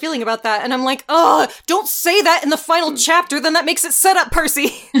a bad feeling about that. And I'm like, don't say that in the final chapter, then that makes it set up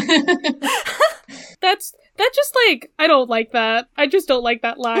Percy. That's just, like, I don't like that. I just don't like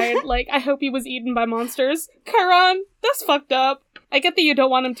that line. Like, I hope he was eaten by monsters. Chiron, that's fucked up. I get that you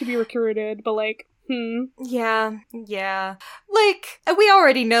don't want him to be recruited, but, like, Yeah. Like, we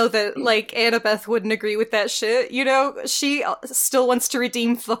already know that, like, Annabeth wouldn't agree with that shit, you know? She still wants to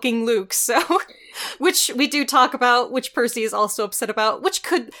redeem fucking Luke, so... Which we do talk about, which Percy is also upset about,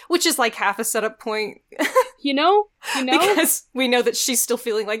 which is like half a setup point. You know? Because we know that she's still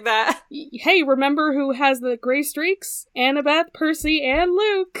feeling like that. Hey, remember who has the gray streaks? Annabeth, Percy, and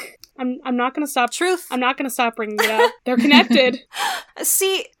Luke. I'm not gonna stop. Truth. I'm not gonna stop bringing it up. They're connected.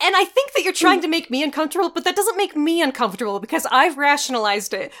 See, and I think that you're trying to make me uncomfortable, but that doesn't make me uncomfortable because I've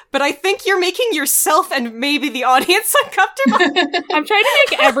rationalized it. But I think you're making yourself and maybe the audience uncomfortable. I'm trying to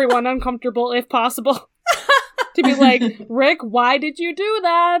make everyone uncomfortable if possible. To be like, Rick, why did you do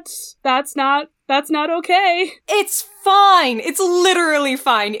that? That's not okay. It's fine. It's literally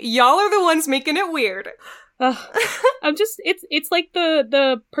fine. Y'all are the ones making it weird. It's like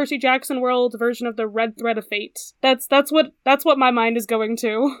the Percy Jackson World version of the Red Thread of Fate. That's what my mind is going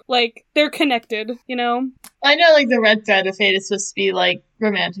to. Like, they're connected, you know? I know, like, the Red Thread of Fate is supposed to be, like,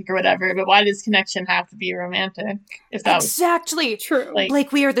 romantic or whatever, but why does connection have to be romantic? If that exactly was true. Like,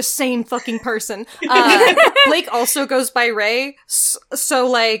 Blake, we are the same fucking person. Blake also goes by Ray, so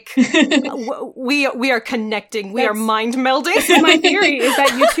like we are connecting. We are mind melding. My theory is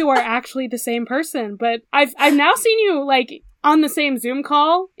that you two are actually the same person, but I've now seen you like on the same Zoom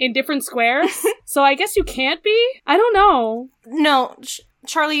call in different squares, so I guess you can't be. I don't know. No.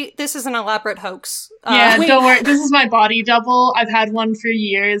 Charlie, this is an elaborate hoax. Yeah, don't worry. This is my body double. I've had one for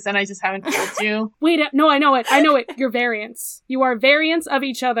years, and I just haven't told you. Wait, no, I know it. You're variants. You are variants of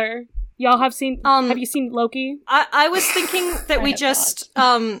each other. Y'all have seen, have you seen Loki? I was thinking that we just,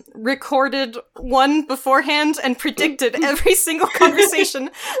 recorded one beforehand and predicted every single conversation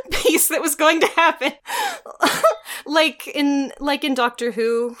piece that was going to happen. like in Doctor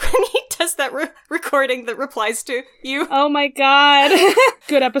Who, when he does that recording that replies to you. Oh my god.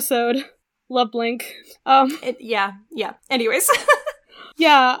 Good episode. Love Blink. Yeah. Anyways.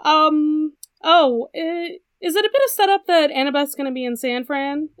 Yeah, is it a bit of setup that Annabeth's gonna be in San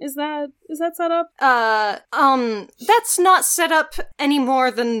Fran? Is that set up? That's not set up any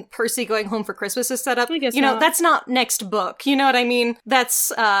more than Percy going home for Christmas is set up. I guess you know, not. that's not next book. You know what I mean?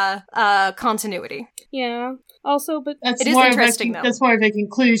 That's, continuity. Yeah. Also, but That's it is more interesting, though. That's more of a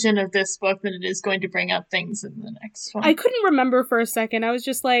conclusion of this book than it is going to bring up things in the next one. I couldn't remember for a second. I was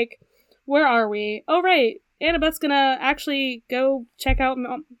just like, where are we? Oh, right. Annabeth's gonna actually go check out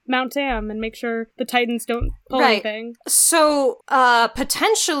Mount Tam and make sure the Titans don't pull anything. So,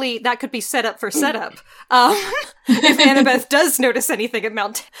 potentially that could be set up for setup. If Annabeth does notice anything at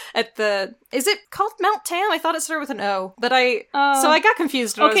is it called Mount Tam? I thought it started with an O, but so I got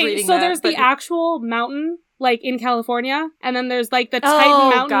confused when I was reading so that. There's the actual mountain, like, in California, and then there's, like, the Titan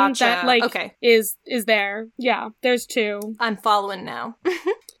Mountain gotcha. that, like, okay. is there. Yeah, there's two. I'm following now.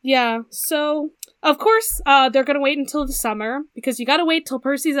 Yeah, so, of course, they're gonna wait until the summer, because you gotta wait till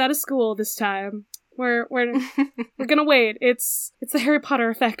Percy's out of school this time. We're gonna wait. It's the Harry Potter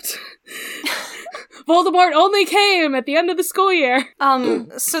effect. Voldemort only came at the end of the school year.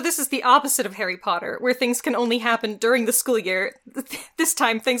 So this is the opposite of Harry Potter, where things can only happen during the school year. This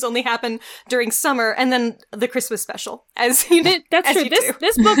time, things only happen during summer, and then the Christmas special. That's true.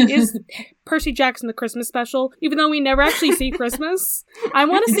 This book is Percy Jackson, the Christmas special, even though we never actually see Christmas. I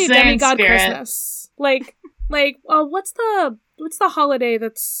want to see Demigod Christmas. What's the holiday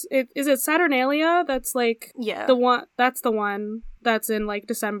is it Saturnalia? That's like the one that's in like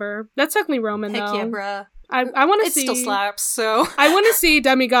December. That's technically Roman though. Heck yeah, bruh. I want to see. It still slaps, so. I want to see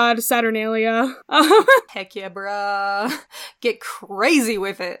Demigod Saturnalia. Heck yeah, bruh. Get crazy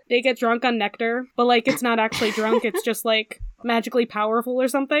with it. They get drunk on nectar, but like it's not actually drunk, it's just like magically powerful or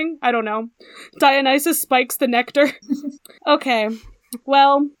something. I don't know. Dionysus spikes the nectar. Okay.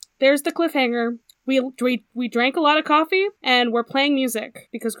 Well, there's the cliffhanger. We drank a lot of coffee, and we're playing music,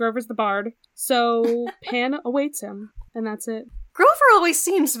 because Grover's the bard. So, Pan awaits him, and that's it. Grover always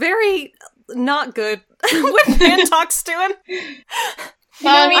seems very not good when Pan talks to him. He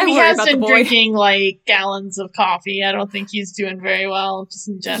has been drinking, like, gallons of coffee. I don't think he's doing very well, just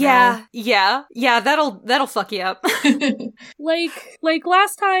in general. Yeah, that'll fuck you up. Like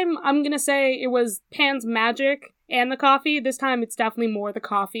last time, I'm gonna say it was Pan's magic and the coffee. This time, it's definitely more the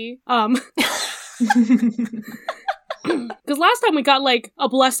coffee. Because last time we got, like, a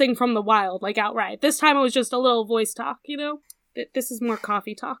blessing from the wild, like, outright. This time it was just a little voice talk, you know? This is more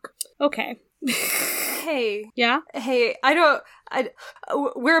coffee talk. Okay. Hey. Yeah? Hey,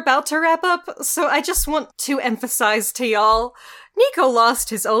 we're about to wrap up, so I just want to emphasize to y'all, Nico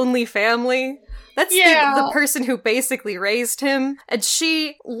lost his only family. That's the person who basically raised him. And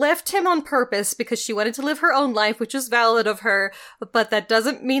she left him on purpose because she wanted to live her own life, which is valid of her. But that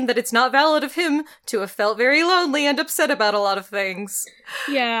doesn't mean that it's not valid of him to have felt very lonely and upset about a lot of things.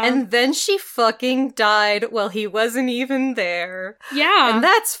 Yeah. And then she fucking died while he wasn't even there. Yeah. And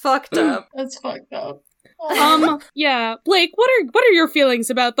that's fucked up. That's fucked up. Yeah. Blake, what are your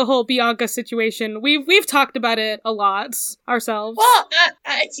feelings about the whole Bianca situation? We've talked about it a lot ourselves. Well,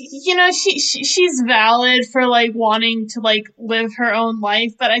 she's valid for, like, wanting to, like, live her own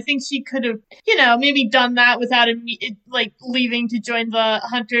life, but I think she could have, maybe done that without, like, leaving to join the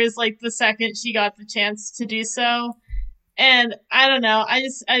Hunters, like, the second she got the chance to do so. And I don't know, I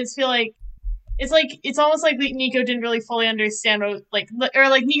just feel like it's almost like Nico didn't really fully understand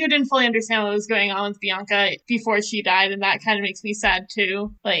Nico didn't fully understand what was going on with Bianca before she died, and that kind of makes me sad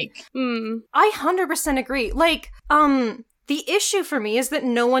too. Like, I 100% agree. Like, the issue for me is that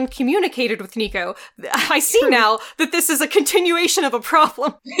no one communicated with Nico. I see now that this is a continuation of a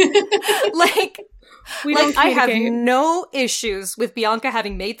problem. Like, I have no issues with Bianca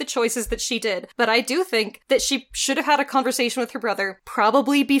having made the choices that she did, but I do think that she should have had a conversation with her brother,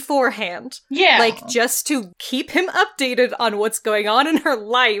 probably beforehand. Yeah. Like, just to keep him updated on what's going on in her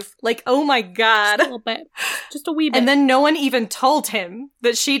life. Like, oh my god. Just a little bit. Just a wee bit. And then no one even told him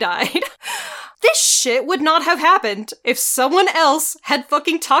that she died. This shit would not have happened if someone else had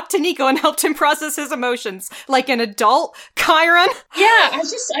fucking talked to Nico and helped him process his emotions. Like an adult Chiron. Yeah, I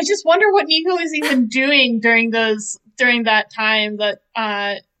just wonder what Nico was even doing during that time that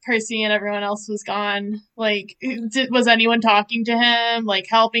Percy and everyone else was gone. Like, was anyone talking to him, like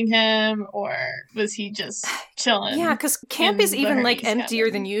helping him, or was he just chilling? Yeah, because camp is even like emptier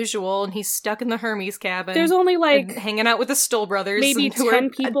than usual, and he's stuck in the Hermes cabin. There's only like hanging out with the Stoll brothers, maybe who 10 are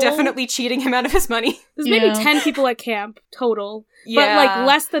people, definitely cheating him out of his money. There's maybe 10 people at camp total. Yeah. But, like,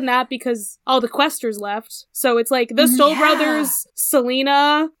 less than that because all the questers left. So it's, like, the Stoll brothers,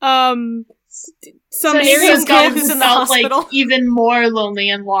 Selena, some Aries guy who's who in the felt, hospital. like, even more lonely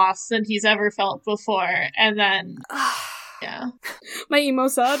and lost than he's ever felt before. And then, yeah. My emo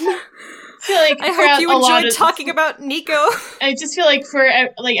son. I feel like I hope you enjoyed talking about Nico. I just feel like for,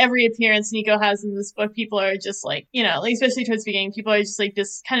 like, every appearance Nico has in this book, people are just, like, like, especially towards the beginning, people are just, like,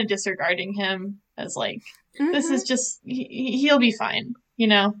 just kind of disregarding him as, like, this is just, he'll be fine,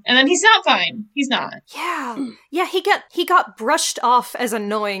 And then he's not fine. He's not. Yeah. Yeah, he got brushed off as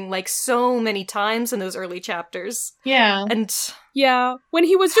annoying, like, so many times in those early chapters. Yeah. And... yeah, when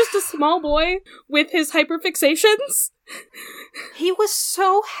he was just a small boy with his hyperfixations. He was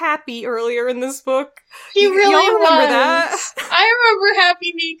so happy earlier in this book. He really Y'all remember was. That? I remember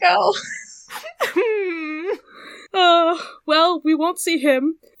Happy Nico. Well, we won't see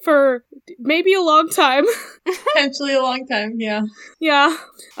him for maybe a long time. Potentially a long time, yeah. Yeah.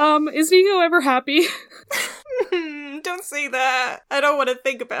 Is Nico ever happy? Don't say that. I don't want to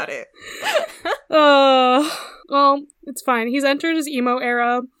think about it. Well, it's fine. He's entered his emo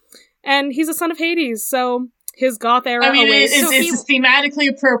era, and he's a son of Hades, so his goth era awaits. It's thematically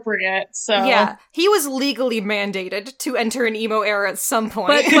appropriate, so... Yeah, he was legally mandated to enter an emo era at some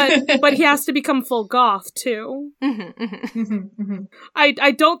point. But he has to become full goth, too.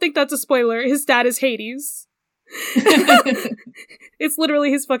 I don't think that's a spoiler. His dad is Hades. It's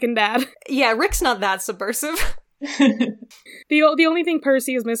literally his fucking dad. Yeah, Rick's not that subversive. The only thing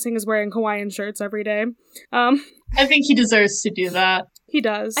Percy is missing is wearing Hawaiian shirts every day. I think he deserves to do that. He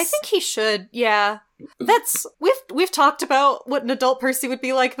does. I think he should, yeah. We've talked about what an adult Percy would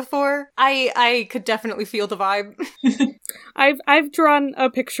be like before. I could definitely feel the vibe. I've drawn a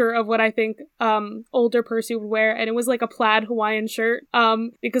picture of what I think older Percy would wear, and it was like a plaid Hawaiian shirt.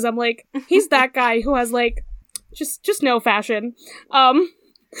 Because I'm like, he's that guy who has like just no fashion.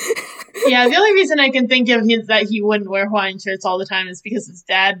 Yeah, the only reason I can think of is that he wouldn't wear Hawaiian shirts all the time is because his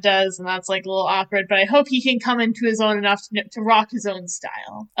dad does, and that's like a little awkward, but I hope he can come into his own enough to rock his own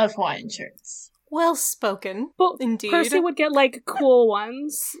style of Hawaiian shirts. Well spoken. But indeed. Percy would get like cool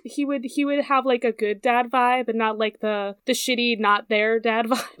ones. He would have like a good dad vibe and not like the shitty not there dad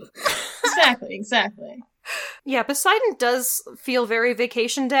vibe. Exactly. Yeah, Poseidon does feel very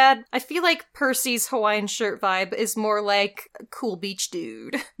vacation dad. I feel like Percy's Hawaiian shirt vibe is more like a cool beach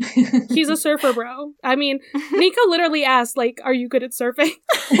dude. He's a surfer bro. I mean, Nico literally asked, like, are you good at surfing?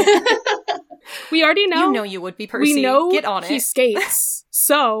 We already know. You know you would be, Percy. We know Get on it. He skates.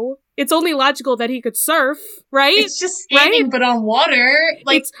 So, it's only logical that he could surf, right? It's just skating, but on water.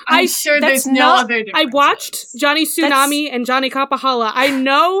 Like, I'm sure there's no other difference. I watched Johnny Tsunami and Johnny Kapahala. I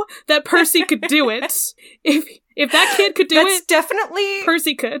know that Percy could do it. If If that kid could do That's it, definitely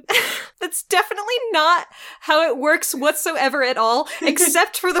Percy could. That's definitely not how it works whatsoever at all,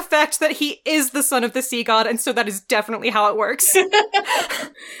 except for the fact that he is the son of the sea god, and so that is definitely how it works.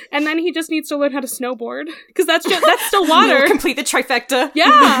 And then he just needs to learn how to snowboard, because that's still water. We'll complete the trifecta.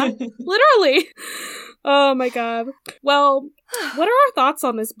 Yeah, literally. Oh my god. Well, what are our thoughts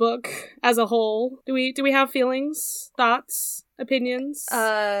on this book as a whole? Do we have feelings, thoughts, opinions?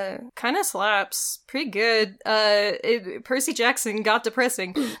 Kind of slaps. Pretty good. Percy Jackson got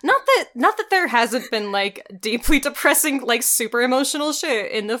depressing. Not that there hasn't been, like, deeply depressing, like, super emotional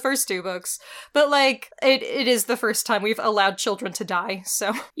shit in the first two books, but, like, it is the first time we've allowed children to die,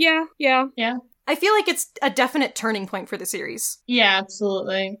 so. Yeah. I feel like it's a definite turning point for the series. Yeah,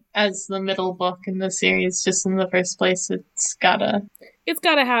 absolutely. As the middle book in the series, just in the first place, it's gotta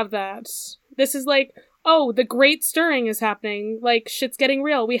have that. This is like, oh, the great stirring is happening. Like, shit's getting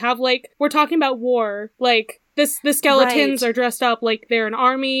real. We have, like, we're talking about war. Like, the skeletons are dressed up like they're an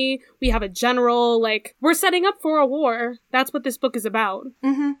army. We have a general. Like, we're setting up for a war. That's what this book is about.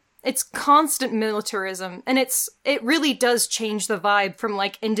 Mm-hmm. It's constant militarism, and it really does change the vibe from,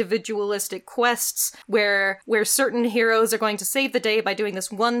 like, individualistic quests where certain heroes are going to save the day by doing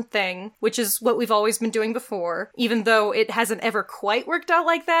this one thing, which is what we've always been doing before, even though it hasn't ever quite worked out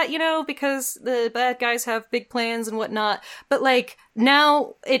like that, you know, because the bad guys have big plans and whatnot. But, like,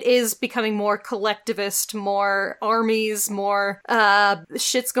 now it is becoming more collectivist, more armies, more,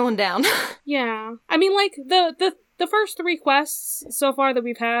 shit's going down. Yeah. I mean, like, the first 3 quests so far that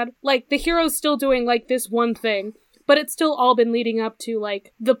we've had, like, the hero's still doing, like, this one thing, but it's still all been leading up to,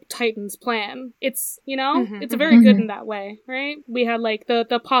 like, the Titan's plan. It's, you know, it's very good in that way, right? We had, like,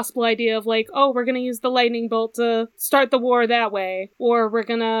 the possible idea of, like, oh, we're gonna use the lightning bolt to start the war that way, or we're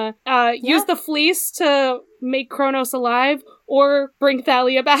gonna use the fleece to make Kronos alive, or bring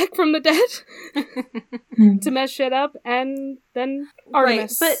Thalia back from the dead to mess shit up, and then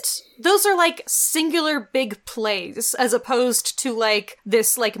Artemis. Right, but those are, like, singular big plays, as opposed to, like,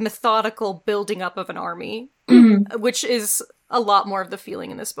 this, like, methodical building up of an army, which is a lot more of the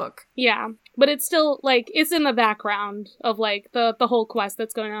feeling in this book. Yeah, but it's still, like, it's in the background of, like, the whole quest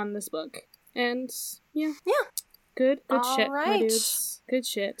that's going on in this book. And, yeah. Good shit, my dudes. Good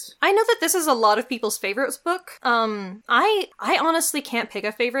shit. I know that this is a lot of people's favorites book. I honestly can't pick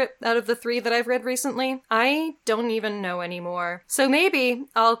a favorite out of the 3 that I've read recently. I don't even know anymore. So maybe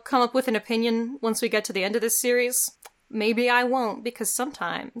I'll come up with an opinion once we get to the end of this series. Maybe I won't, because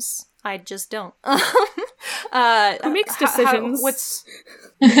sometimes I just don't. Who makes decisions?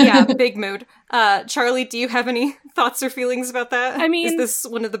 Yeah, big mood. Charlie, do you have any thoughts or feelings about that? I mean, is this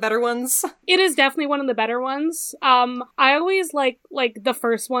one of the better ones? It is definitely one of the better ones. I always like the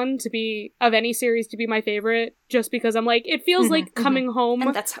first one to be, of any series, to be my favorite, just because I'm like, it feels like coming home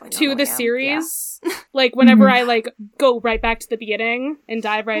and that's how I to the series. Yeah. Like, whenever I, like, go right back to the beginning and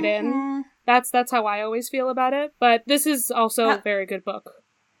dive right in. That's how I always feel about it. But this is also a very good book.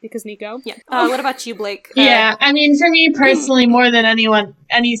 Because Nico. Yeah. What about you, Blake? Yeah, I mean, for me personally, more than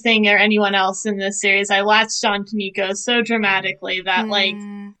anything or anyone else in this series, I latched on to Nico so dramatically that, like,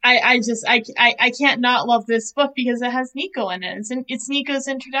 I can't not love this book because it has Nico in it. It's Nico's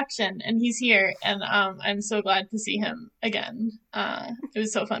introduction, and he's here, and I'm so glad to see him again. It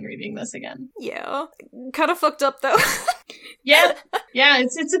was so fun reading this again. Yeah. Kind of fucked up, though. Yeah,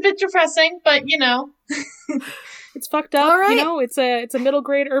 it's a bit depressing, but, you know... It's fucked up, you know, it's a middle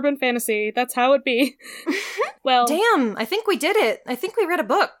grade urban fantasy. That's how it be. Well, damn, I think we did it. I think we read a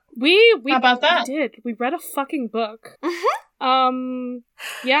book. We How about that? We did. We read a fucking book.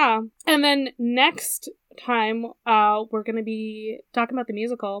 Yeah. And then next time, we're gonna be talking about the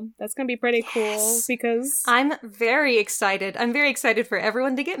musical. That's gonna be pretty cool because I'm very excited. I'm very excited for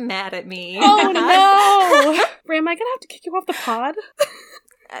everyone to get mad at me. Oh no! Ray, am I gonna have to kick you off the pod?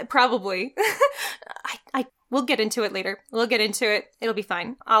 Probably. We'll get into it later. We'll get into it. It'll be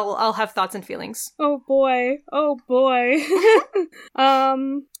fine. I'll have thoughts and feelings. Oh boy.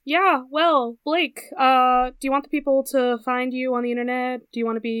 Yeah, well, Blake, do you want the people to find you on the internet? Do you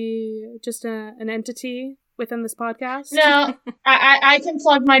want to be just an entity within this podcast? No, I can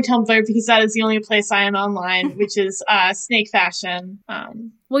plug my Tumblr because that is the only place I am online, which is Snake Fashion.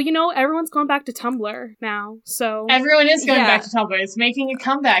 Well, you know, everyone's going back to Tumblr now, so... Everyone is going back to Tumblr. It's making a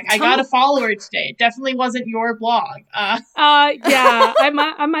comeback. I got a follower today. It definitely wasn't your blog. Yeah,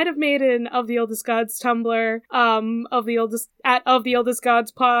 I might have made an Of the Oldest Gods Tumblr, Of the Oldest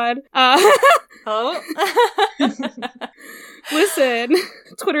Gods pod. Oh. Listen,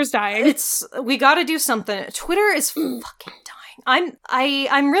 Twitter's dying. We gotta do something. Twitter is fucking dying.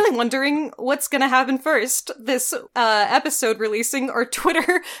 I'm really wondering what's gonna happen first. This episode releasing or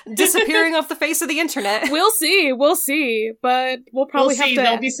Twitter disappearing off the face of the internet. We'll see, but we'll probably have to.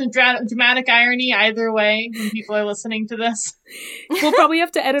 There'll be some dramatic irony either way when people are listening to this. We'll probably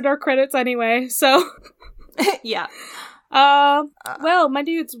have to edit our credits anyway, so. Yeah. Well, my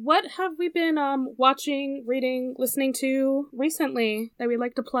dudes, what have we been watching, reading, listening to recently that we'd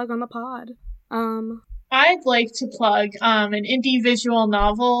like to plug on the pod? I'd like to plug an indie visual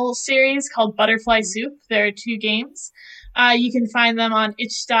novel series called Butterfly Soup. There are 2 games. You can find them on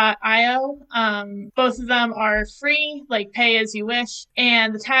itch.io. Both of them are free, like pay as you wish.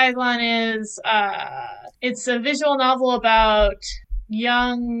 And the tagline is, it's a visual novel about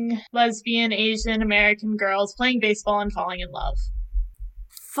young lesbian Asian American girls playing baseball and falling in love.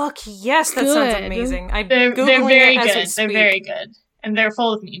 Fuck yes, that sounds amazing. They're very good. They're very good. And they're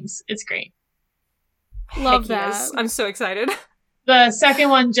full of memes. It's great. Love that. Yes. I'm so excited. The second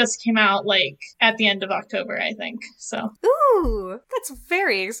one just came out, like, at the end of October, I think, so. Ooh, that's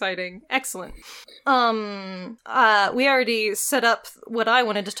very exciting. Excellent. We already set up what I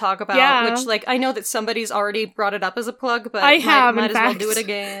wanted to talk about, which, like, I know that somebody's already brought it up as a plug, but might as well do it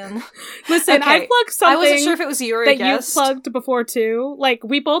again. Listen, I plugged something I wasn't sure if it was you or a guest. You plugged before, too. Like,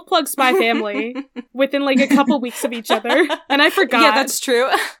 we both plugged Spy Family within, like, a couple weeks of each other, and I forgot. Yeah, that's true.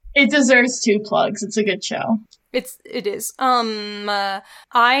 It deserves 2 plugs. It's a good show. It is.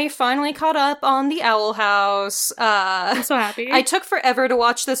 I finally caught up on The Owl House. I'm so happy. I took forever to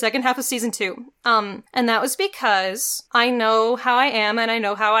watch the second half of season 2. And that was because I know how I am and I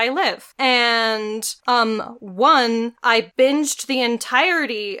know how I live. And, one, I binged the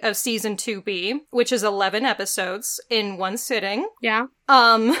entirety of season 2B, which is 11 episodes, in one sitting. Yeah.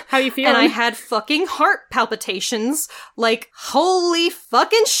 How you feeling? And I had fucking heart palpitations. Like, holy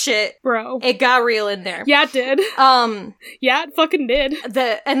fucking shit. Bro. It got real in there. Yeah, it did. Yeah, it fucking did.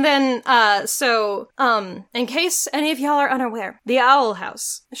 In case any of y'all are unaware, The Owl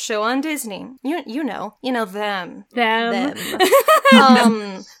House, show on Disney. You know them. Them.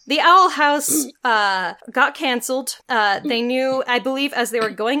 The Owl House, got canceled. They knew, I believe, as they were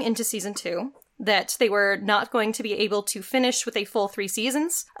going into season 2, that they were not going to be able to finish with a full 3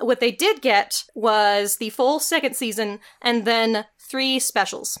 seasons. What they did get was the full second season and then 3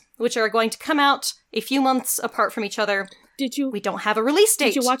 specials, which are going to come out a few months apart from each other. We don't have a release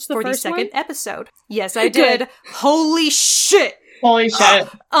date you watch for the second episode. Yes, I did. Holy shit! Holy shit.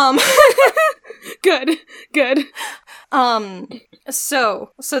 Good.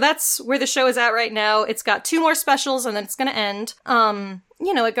 So that's where the show is at right now. It's got 2 more specials and then it's gonna end.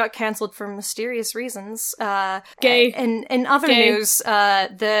 It got canceled for mysterious reasons. Gay. And in other news,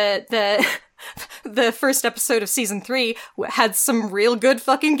 the first episode of season 3 had some real good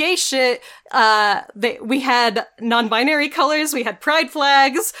fucking gay shit. We had non-binary colors, we had pride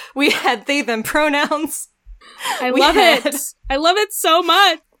flags, we had they, them pronouns. I love it. I love it so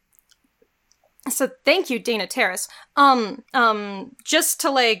much. So thank you, Dana Terrace. Just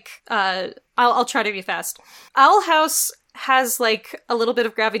to I'll try to be fast. Owl House has like a little bit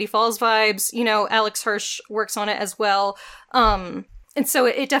of Gravity Falls vibes. Alex Hirsch works on it as well. And so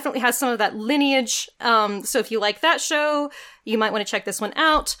it definitely has some of that lineage. So if you like that show, you might want to check this one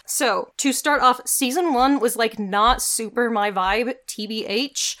out. So to start off, season 1 was like not super my vibe,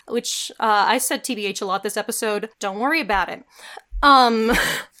 TBH, which I said TBH a lot this episode. Don't worry about it.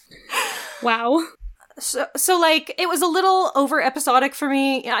 Wow. So like, it was a little over episodic for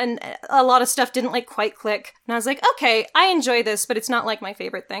me, and a lot of stuff didn't like quite click. And I was like, okay, I enjoy this, but it's not like my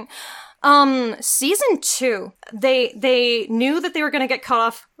favorite thing. Season 2, they knew that they were gonna get cut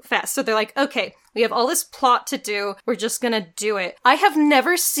off fast, so they're like, okay, we have all this plot to do, we're just gonna do it. I have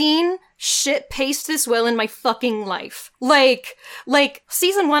never seen shit paced this well in my fucking life. Like,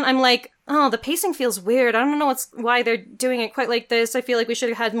 season 1, I'm like, oh, the pacing feels weird. I don't know why they're doing it quite like this. I feel like we should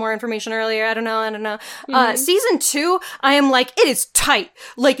have had more information earlier. I don't know. Mm-hmm. Season 2, I am like, it is tight.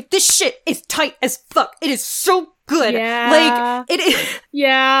 Like, this shit is tight as fuck. It is so good. Yeah. Like, it is.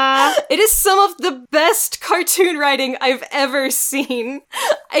 Yeah. It is some of the best cartoon writing I've ever seen.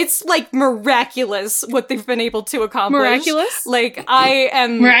 It's like miraculous what they've been able to accomplish. Miraculous? Like, I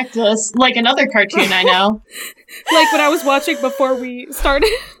am. Miraculous. Like another cartoon I know. Like what I was watching before we started.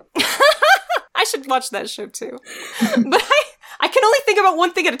 I should watch that show too. But I can only think about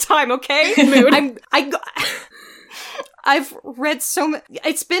one thing at a time, okay? I've read so much.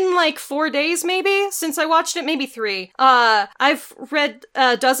 It's been like 4 days maybe since I watched it, maybe 3. I've read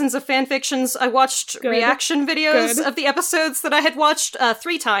dozens of fan fictions. I watched reaction videos of the episodes that I had watched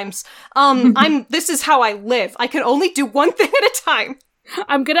 3 times. This is how I live. I can only do one thing at a time.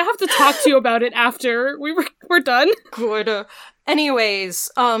 I'm gonna have to talk to you about it after we're done. Good. Anyways,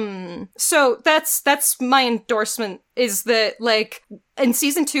 so that's my endorsement, is that, like, in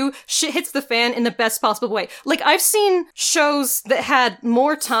season 2, shit hits the fan in the best possible way. Like, I've seen shows that had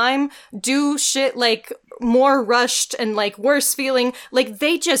more time do shit, like, more rushed and, like, worse feeling. Like,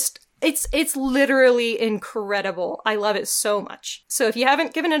 they just... It's literally incredible. I love it so much. So if you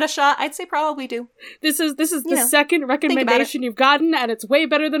haven't given it a shot, I'd say probably do. This is the second recommendation you've gotten, and it's way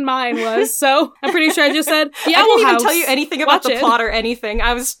better than mine was. So I'm pretty sure I just said, "Yeah, I didn't even House. tell you anything about Watch the it." plot or anything.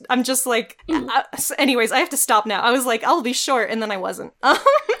 I'm just like, anyways, I have to stop now. I was like, I'll be short, and then I wasn't.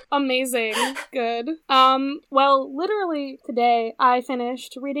 Amazing. Good. Well, literally today I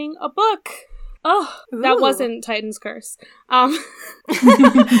finished reading a book. Oh, that Ooh. wasn't Titan's Curse. So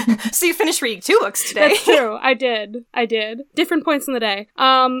you finished reading 2 books today. That's true. I did. Different points in the day.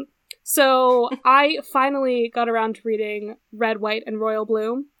 So I finally got around to reading Red, White, and Royal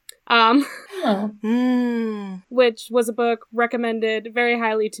Blue. Which was a book recommended very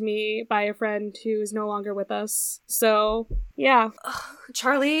highly to me by a friend who is no longer with us. So, yeah.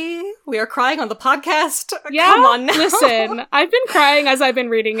 Charlie, we are crying on the podcast. Yeah? Come on now. Listen, I've been crying as I've been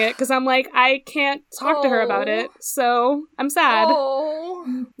reading it, because I'm like, I can't talk to her about it, so I'm sad.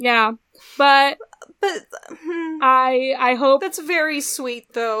 Oh. Yeah. But I hope... That's very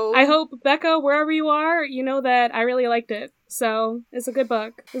sweet, though. I hope, Becca, wherever you are, you know that I really liked it. So, it's a good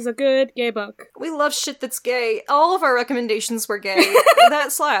book. It's a good gay book. We love shit that's gay. All of our recommendations were gay.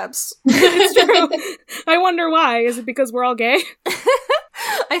 That slaps. It's true. I wonder why. Is it because we're all gay?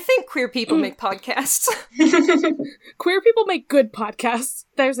 I think queer people make podcasts. Queer people make good podcasts.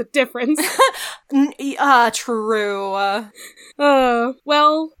 There's a difference. True.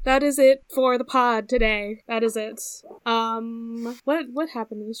 Well, that is it for the pod today. That is it. What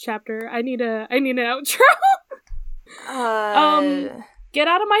happened in this chapter? I need an outro. Get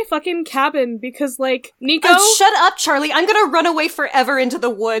out of my fucking cabin, because, like, Nico... shut up, Charlie. I'm gonna run away forever into the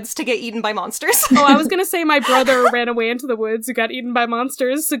woods to get eaten by monsters. Oh, I was gonna say my brother ran away into the woods who got eaten by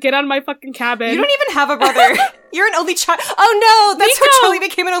monsters, so get out of my fucking cabin. You don't even have a brother. You're an only child. Oh no, that's Nico! how Charlie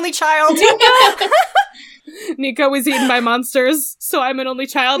became an only child. Nico was eaten by monsters, so I'm an only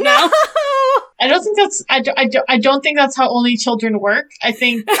child now. I don't think that's. I don't think that's how only children work. I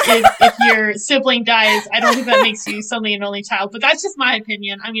think if your sibling dies, I don't think that makes you suddenly an only child. But that's just my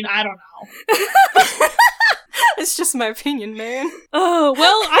opinion. I mean, I don't know. It's just my opinion, man. Oh,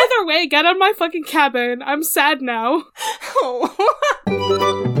 well, either way, get out of my fucking cabin. I'm sad now. Oh.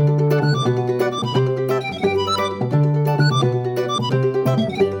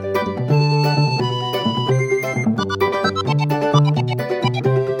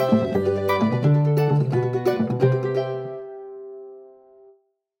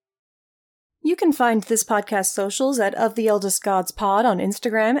 You can find this podcast's socials at Of the Eldest Gods Pod on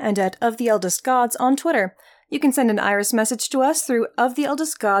Instagram and at Of the Eldest Gods on Twitter. You can send an iris message to us through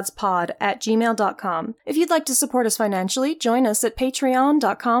oftheeldestgodspod@gmail.com. If you'd like to support us financially, join us at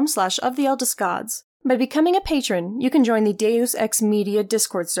patreon.com/oftheeldestgods. By becoming a patron, you can join the Deus Ex Media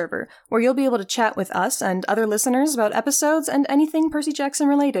Discord server, where you'll be able to chat with us and other listeners about episodes and anything Percy Jackson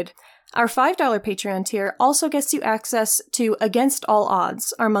related. Our $5 Patreon tier also gets you access to Against All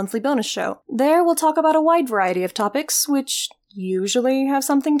Odds, our monthly bonus show. There, we'll talk about a wide variety of topics, which usually have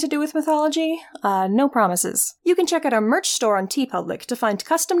something to do with mythology. No promises. You can check out our merch store on TeePublic to find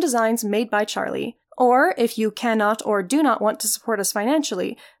custom designs made by Charlie. Or, if you cannot or do not want to support us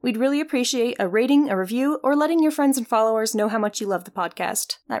financially, we'd really appreciate a rating, a review, or letting your friends and followers know how much you love the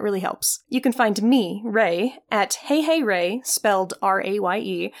podcast. That really helps. You can find me, Ray, at HeyHeyRay, spelled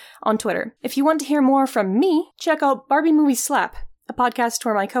R-A-Y-E, on Twitter. If you want to hear more from me, check out Barbie Movie Slap, a podcast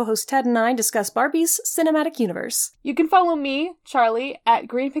where my co-host Ted and I discuss Barbie's cinematic universe. You can follow me, Charlie, at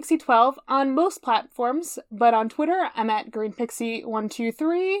GreenPixie12 on most platforms, but on Twitter, I'm at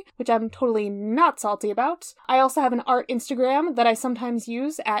GreenPixie123, which I'm totally not salty about. I also have an art Instagram that I sometimes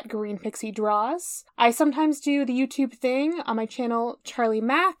use at GreenPixieDraws. I sometimes do the YouTube thing on my channel Charlie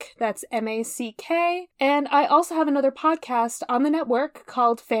Mack, that's M-A-C-K, and I also have another podcast on the network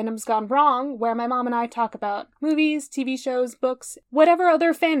called Fandoms Gone Wrong, where my mom and I talk about movies, TV shows, books, whatever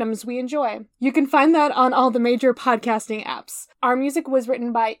other fandoms we enjoy. You can find that on all the major podcasting apps. Our music was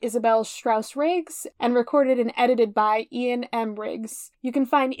written by Isabel Strauss-Riggs and recorded and edited by Ian M. Riggs. You can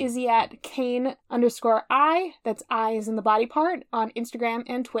find Izzy at Kane_I, that's I as in the body part, on Instagram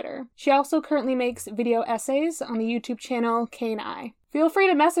and Twitter. She also currently makes video essays on the YouTube channel Kane I. Feel free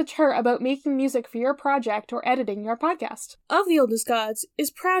to message her about making music for your project or editing your podcast. Of the Eldest Gods is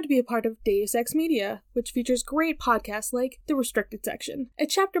proud to be a part of Deus Ex Media, which features great podcasts like The Restricted Section, a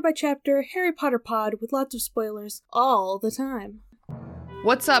chapter-by-chapter Harry Potter pod with lots of spoilers all the time.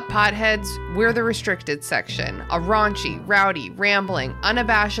 What's up, potheads? We're the Restricted Section, a raunchy, rowdy, rambling,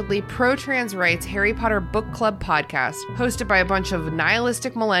 unabashedly pro-trans rights Harry Potter book club podcast hosted by a bunch of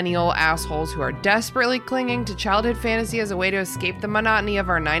nihilistic millennial assholes who are desperately clinging to childhood fantasy as a way to escape the monotony of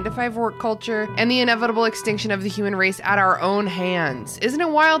our 9-to-5 work culture and the inevitable extinction of the human race at our own hands. Isn't it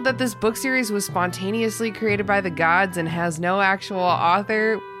wild that this book series was spontaneously created by the gods and has no actual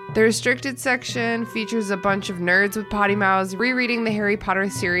author? The Restricted Section features a bunch of nerds with potty mouths rereading the Harry Potter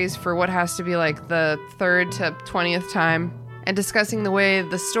series for what has to be like the 3rd to 20th time, and discussing the way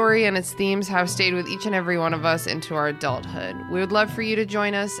the story and its themes have stayed with each and every one of us into our adulthood. We would love for you to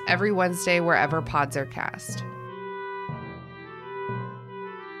join us every Wednesday wherever pods are cast.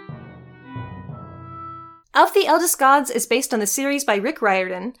 Of the Eldest Gods is based on the series by Rick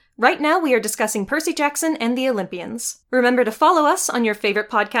Riordan. Right now we are discussing Percy Jackson and the Olympians. Remember to follow us on your favorite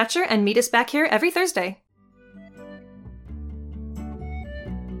podcatcher and meet us back here every Thursday.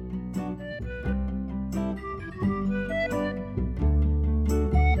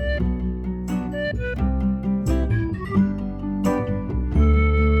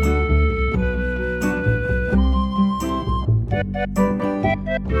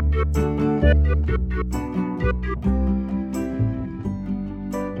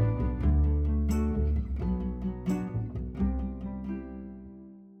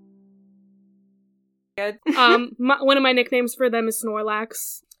 One of my nicknames for them is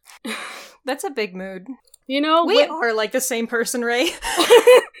Snorlax. That's a big mood. You know, we are like the same person, Ray.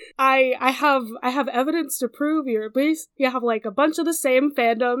 I have evidence to prove you have like a bunch of the same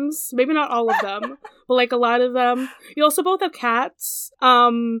fandoms. Maybe not all of them, but like a lot of them. You also both have cats.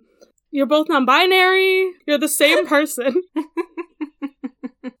 You're both non-binary. You're the same person.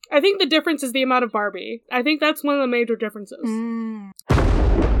 I think the difference is the amount of Barbie. I think that's one of the major differences.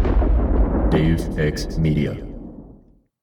 Dave X Media.